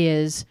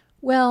is,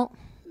 well,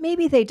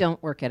 maybe they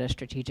don't work at a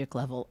strategic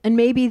level, and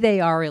maybe they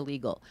are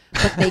illegal,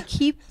 but they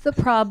keep the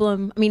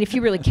problem, I mean, if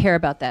you really care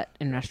about that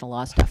international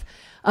law stuff,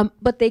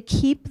 but they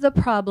keep the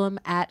problem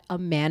at a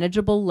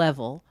manageable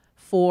level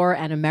for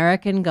an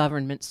American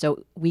government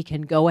so we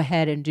can go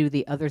ahead and do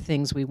the other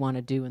things we want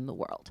to do in the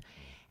world.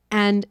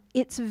 And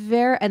it's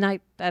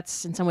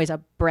that's in some ways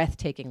a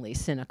breathtakingly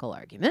cynical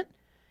argument.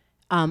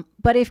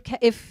 But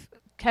if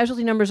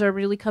casualty numbers are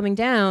really coming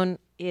down,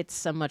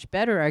 it's a much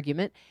better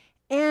argument.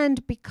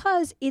 And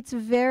because it's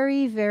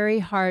very, very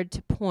hard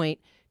to point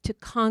to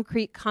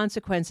concrete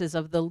consequences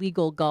of the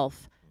legal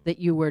gulf that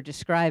you were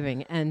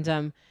describing.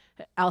 And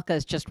ALCA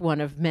is just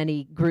one of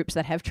many groups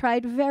that have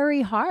tried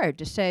very hard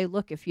to say,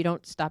 look, if you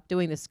don't stop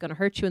doing this, it's going to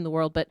hurt you in the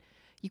world, but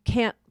you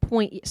can't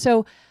point.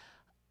 So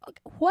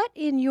what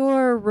in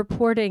your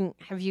reporting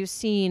have you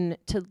seen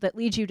that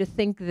leads you to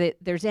think that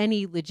there's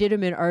any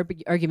legitimate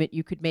argument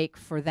you could make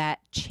for that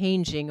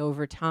changing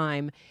over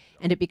time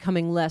and it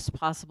becoming less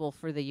possible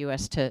for the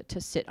U.S. to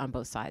sit on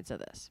both sides of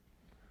this?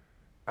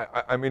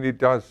 I mean, it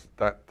does.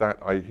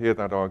 I hear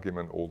that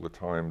argument all the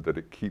time, that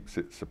it keeps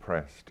it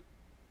suppressed.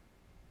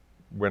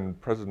 When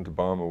President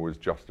Obama was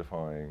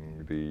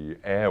justifying the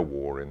air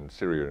war in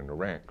Syria and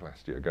Iraq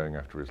last year, going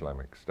after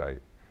Islamic State,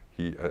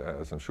 he,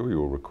 as I'm sure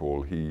you'll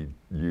recall, he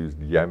used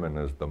Yemen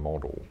as the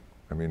model.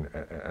 I mean,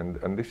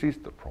 and this is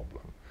the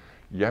problem.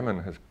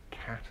 Yemen has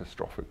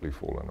catastrophically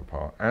fallen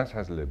apart, as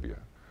has Libya.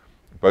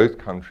 Both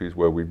countries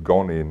where we've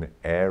gone in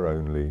air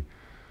only,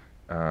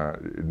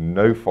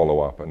 no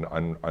follow-up, and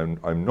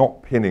I'm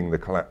not pinning the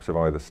collapse of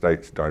either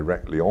states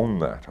directly on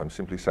that. I'm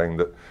simply saying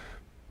that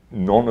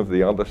none of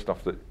the other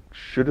stuff that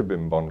should have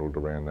been bundled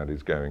around that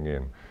is going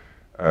in.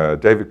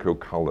 David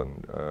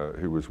Kilcullen,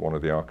 who was one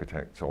of the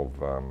architects of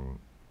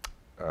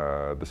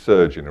the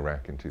surge in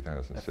Iraq in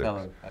 2006. A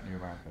fellow at New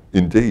America.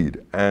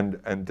 Indeed,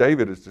 and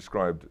David has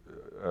described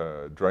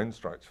drone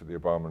strikes for the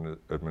Obama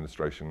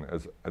administration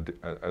as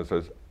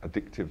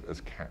addictive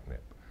as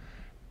catnip.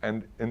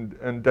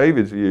 And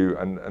David's view,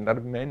 and that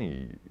of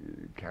many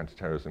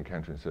counter-terrorism,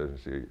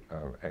 counterinsurgency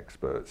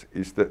experts,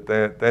 is that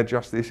they're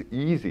just this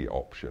easy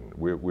option.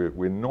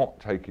 We're not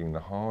taking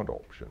the hard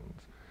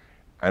options,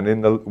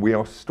 and we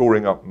are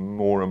storing up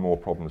more and more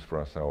problems for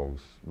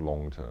ourselves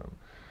long term.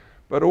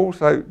 But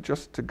also,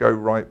 just to go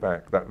right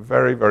back, that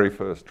very, very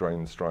first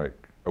drone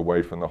strike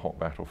away from the hot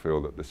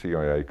battlefield that the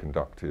CIA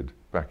conducted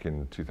back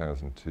in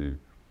 2002,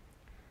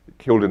 it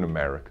killed an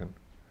American.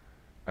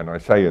 And I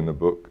say in the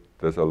book,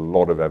 there's a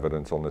lot of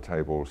evidence on the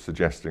table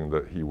suggesting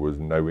that he was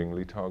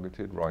knowingly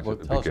targeted right at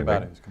the beginning. Tell us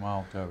about it. It's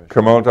Kamal Darwish.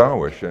 Kamal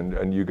Darwish,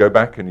 and you go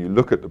back and you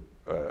look at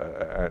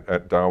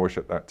at Darwish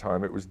at that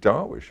time. It was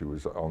Darwish who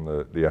was on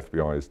the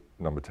FBI's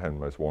number 10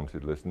 most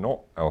wanted list,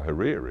 not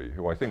al-Hariri,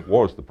 who I think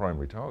was the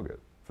primary target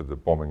for the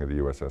bombing of the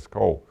USS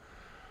Cole.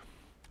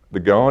 The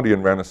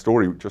Guardian ran a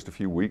story just a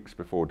few weeks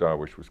before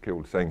Darwish was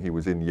killed, saying he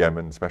was in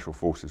Yemen, special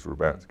forces were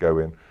about to go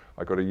in.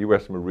 I got a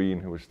US Marine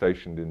who was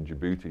stationed in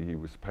Djibouti. He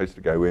was supposed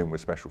to go in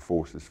with special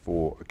forces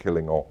for a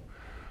killing op.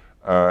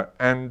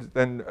 And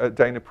then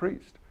Dana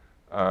Priest,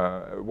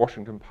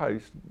 Washington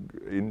Post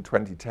in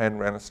 2010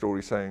 ran a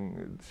story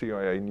saying the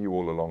CIA knew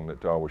all along that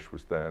Darwish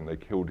was there and they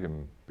killed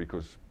him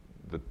because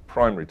the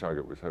primary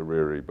target was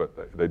Hariri, but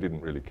they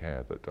didn't really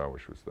care that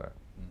Darwish was there.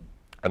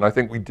 And I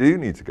think we do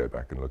need to go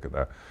back and look at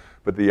that.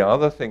 But the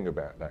other thing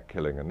about that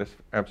killing, and this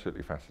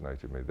absolutely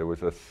fascinated me, there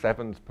was a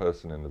seventh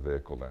person in the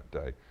vehicle that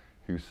day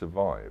who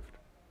survived.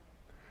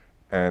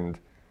 And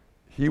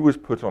he was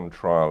put on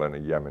trial in a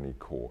Yemeni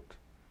court.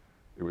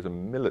 It was a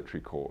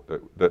military court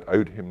that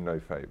owed him no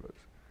favors.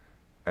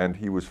 And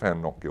he was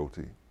found not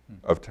guilty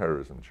of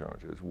terrorism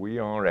charges. We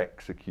are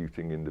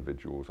executing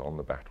individuals on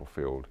the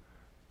battlefield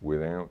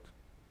without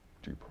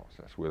due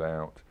process,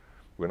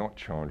 we're not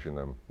charging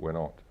them, we're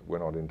not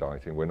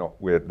indicting,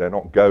 they're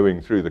not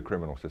going through the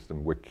criminal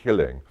system, we're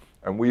killing.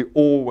 And we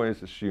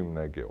always assume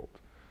their guilt,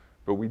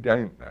 but we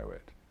don't know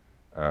it.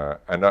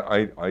 And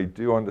I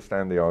do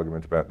understand the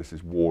argument about this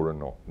is war and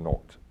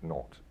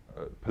not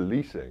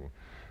policing.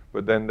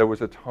 But then there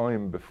was a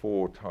time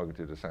before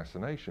targeted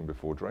assassination,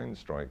 before drone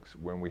strikes,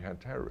 when we had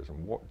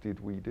terrorism. What did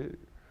we do?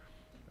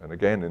 And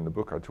again, in the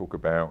book I talk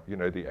about, you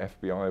know, the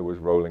FBI was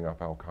rolling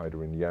up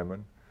Al-Qaeda in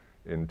Yemen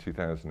in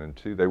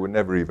 2002. They were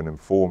never even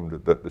informed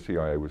that the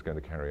CIA was going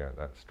to carry out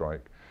that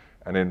strike.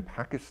 And in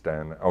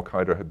Pakistan,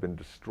 Al-Qaeda had been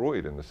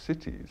destroyed in the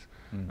cities.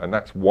 And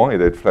that's why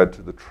they'd fled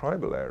to the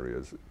tribal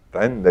areas.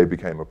 Then they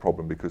became a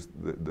problem because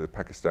the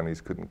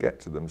Pakistanis couldn't get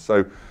to them.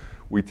 So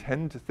we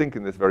tend to think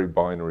in this very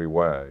binary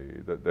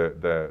way that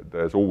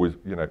there's always,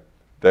 you know,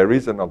 there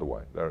is another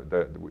way.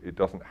 It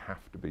doesn't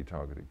have to be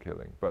targeted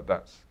killing, but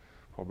that's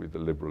probably the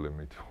liberal in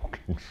me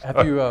talking.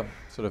 Have you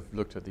sort of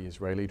looked at the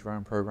Israeli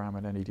drone program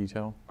in any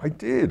detail? I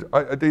did.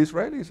 The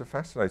Israelis are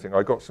fascinating.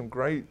 I got some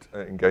great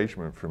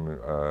engagement from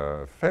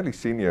fairly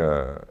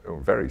senior, or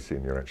very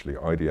senior actually,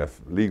 IDF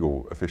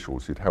legal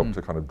officials who'd helped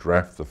to kind of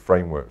draft the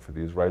framework for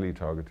the Israeli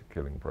targeted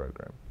killing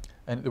program.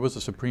 And there was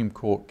a Supreme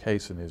Court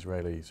case in the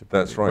Israeli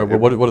Supreme That's right.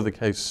 What did the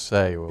case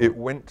say? Or? It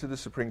went to the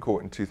Supreme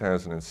Court in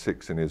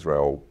 2006 in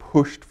Israel,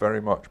 pushed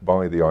very much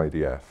by the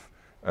IDF.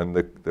 And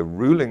the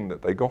ruling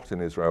that they got in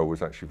Israel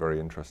was actually very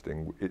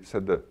interesting. It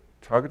said that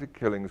targeted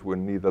killings were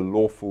neither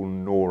lawful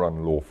nor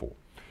unlawful.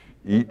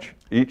 Each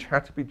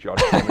had to be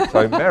judged on its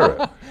own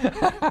merit.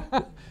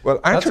 Well,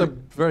 actually, that's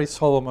a very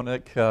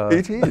Solomonic...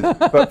 It is,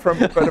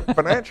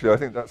 but actually I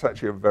think that's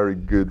actually a very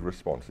good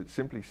response. It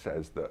simply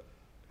says that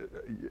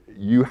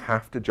you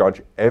have to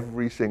judge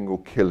every single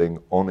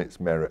killing on its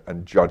merit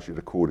and judge it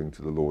according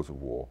to the laws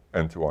of war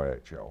and to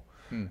IHL.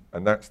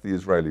 And that's the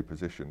Israeli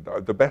position. One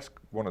of the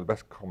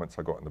best comments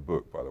I got in the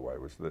book, by the way,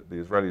 was that the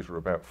Israelis were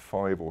about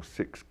 5 or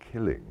 6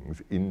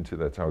 killings into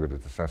their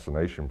targeted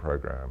assassination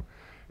program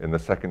in the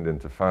Second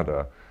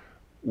Intifada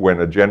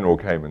when a general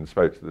came and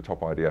spoke to the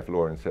top IDF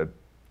lawyer and said,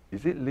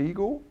 "Is it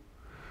legal?"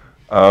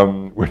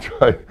 Which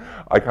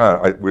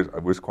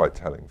was quite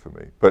telling for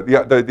me. But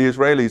yeah, the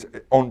Israelis,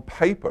 on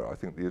paper, I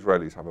think the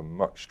Israelis have a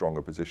much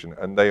stronger position,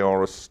 and they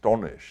are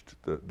astonished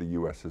that the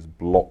US has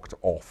blocked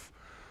off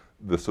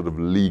the sort of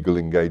legal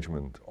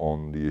engagement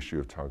on the issue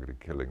of targeted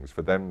killings.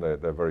 For them, they're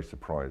very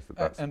surprised that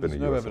that's been a US line.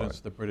 And there's no evidence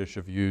the British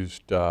have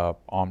used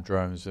armed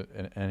drones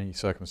in any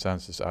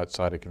circumstances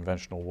outside a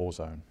conventional war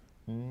zone?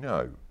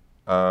 No.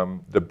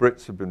 The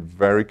Brits have been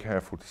very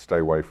careful to stay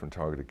away from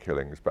targeted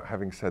killings, but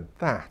having said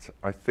that,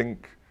 I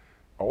think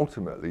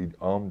ultimately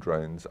armed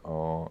drones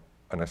are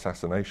an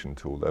assassination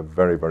tool. They're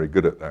very, very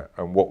good at that.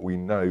 And what we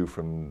know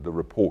from the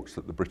reports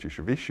that the British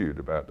have issued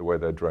about the way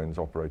their drones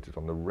operated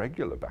on the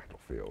regular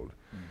battlefield,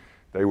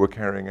 they were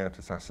carrying out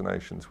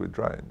assassinations with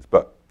drones.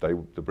 But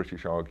the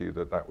British argue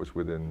that that was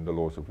within the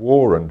laws of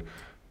war and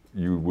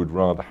you would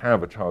rather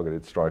have a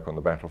targeted strike on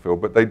the battlefield.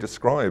 But they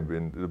describe,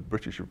 in the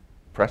British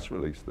press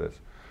release this,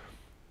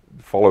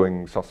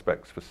 following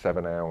suspects for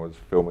 7 hours,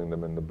 filming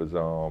them in the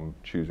bazaar,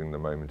 choosing the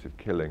moment of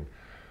killing.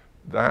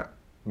 That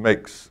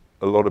makes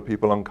a lot of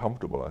people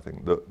uncomfortable, I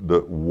think,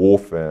 that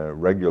warfare,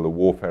 regular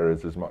warfare,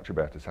 is as much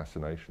about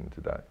assassination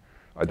today.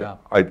 I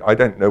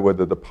don't know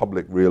whether the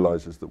public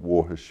realizes that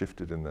war has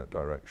shifted in that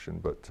direction,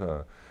 but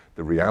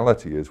the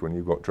reality is when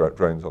you've got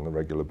drones on the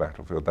regular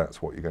battlefield,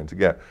 that's what you're going to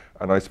get.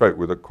 And I spoke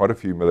with quite a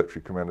few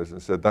military commanders and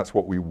said, that's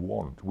what we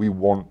want. We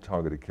want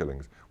targeted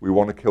killings. We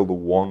want to kill the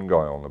one guy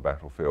on the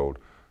battlefield,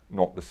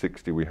 not the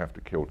 60 we have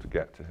to kill to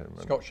get to him.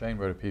 Scott Shane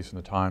wrote a piece in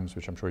the Times,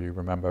 which I'm sure you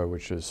remember,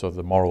 which is sort of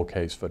the moral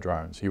case for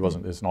drones. He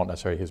wasn't, it's not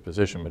necessarily his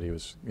position, but he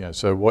was, you know,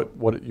 so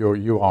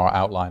you are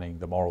outlining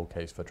the moral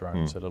case for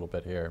drones a little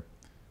bit here.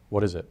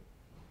 What is it?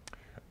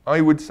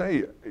 I would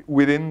say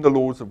within the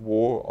laws of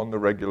war on the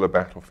regular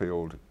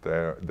battlefield,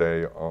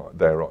 there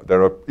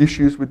are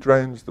issues with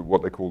drones,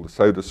 what they call the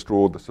soda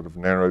straw, the sort of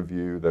narrow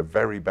view. They're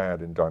very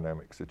bad in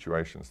dynamic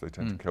situations. They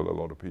tend to kill a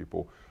lot of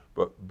people.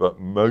 But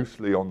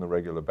mostly on the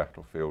regular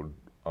battlefield,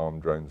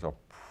 armed drones are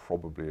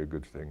probably a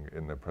good thing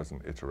in their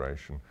present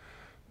iteration.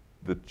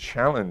 The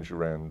challenge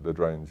around the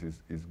drones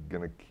is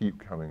going to keep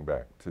coming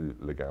back to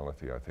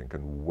legality, I think,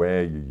 and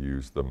where you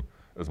use them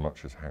as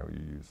much as how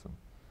you use them.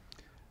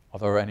 Are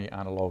there any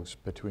analogues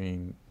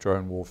between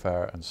drone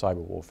warfare and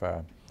cyber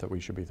warfare that we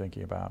should be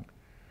thinking about?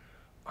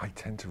 I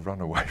tend to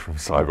run away from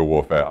cyber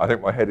warfare. I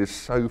think my head is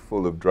so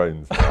full of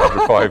drones now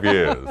after 5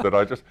 years that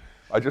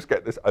I just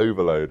get this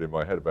overload in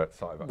my head about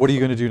cyber. What are you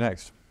going to do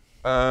next?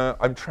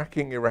 I'm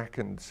tracking Iraq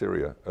and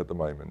Syria at the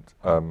moment.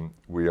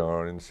 We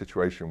are in a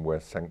situation where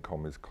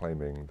CENTCOM is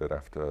claiming that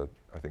after,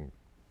 I think,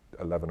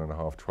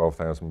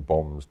 12,000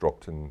 bombs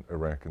dropped in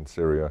Iraq and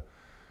Syria,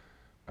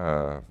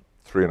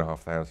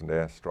 3,500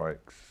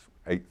 airstrikes,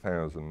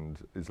 8,000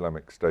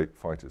 Islamic State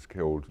fighters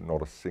killed,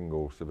 not a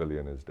single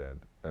civilian is dead.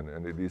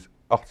 And it is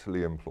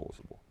utterly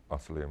implausible,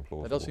 utterly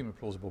implausible. That does seem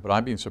implausible, but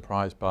I'm being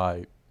surprised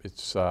by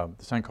its, the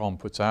CENTCOM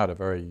puts out a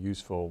very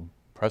useful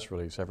press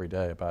release every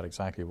day about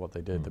exactly what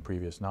they did the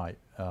previous night,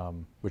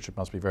 which it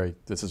must be very,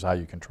 this is how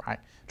you can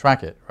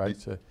track it,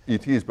 right?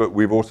 It is, but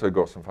we've also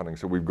got some funding.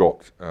 So we've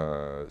got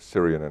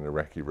Syrian and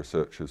Iraqi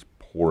researchers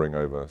poring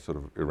over sort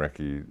of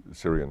Iraqi,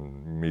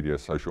 Syrian media,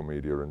 social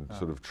media, and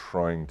sort of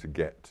trying to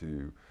get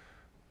to,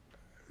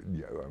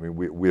 I mean,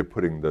 we're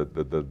putting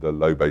the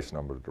low base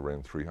number at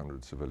around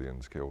 300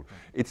 civilians killed.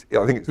 I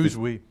think it's Who's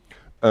we?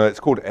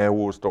 It's called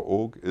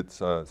airwars.org.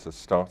 It's a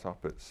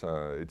startup.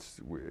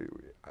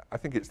 I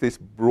think it's this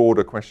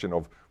broader question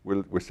of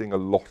we're seeing a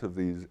lot of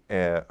these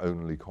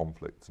air-only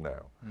conflicts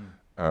now.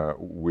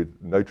 With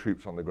no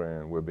troops on the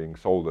ground, we're being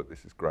sold that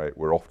this is great.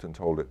 We're often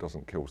told it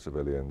doesn't kill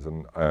civilians,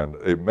 and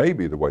it may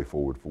be the way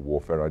forward for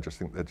warfare. I just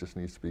think there just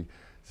needs to be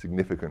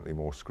significantly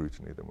more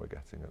scrutiny than we're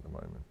getting at the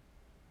moment.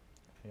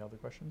 Any other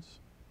questions?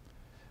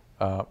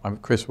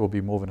 Chris will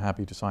be more than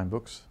happy to sign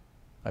books,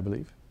 I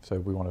believe. So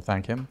we want to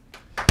thank him.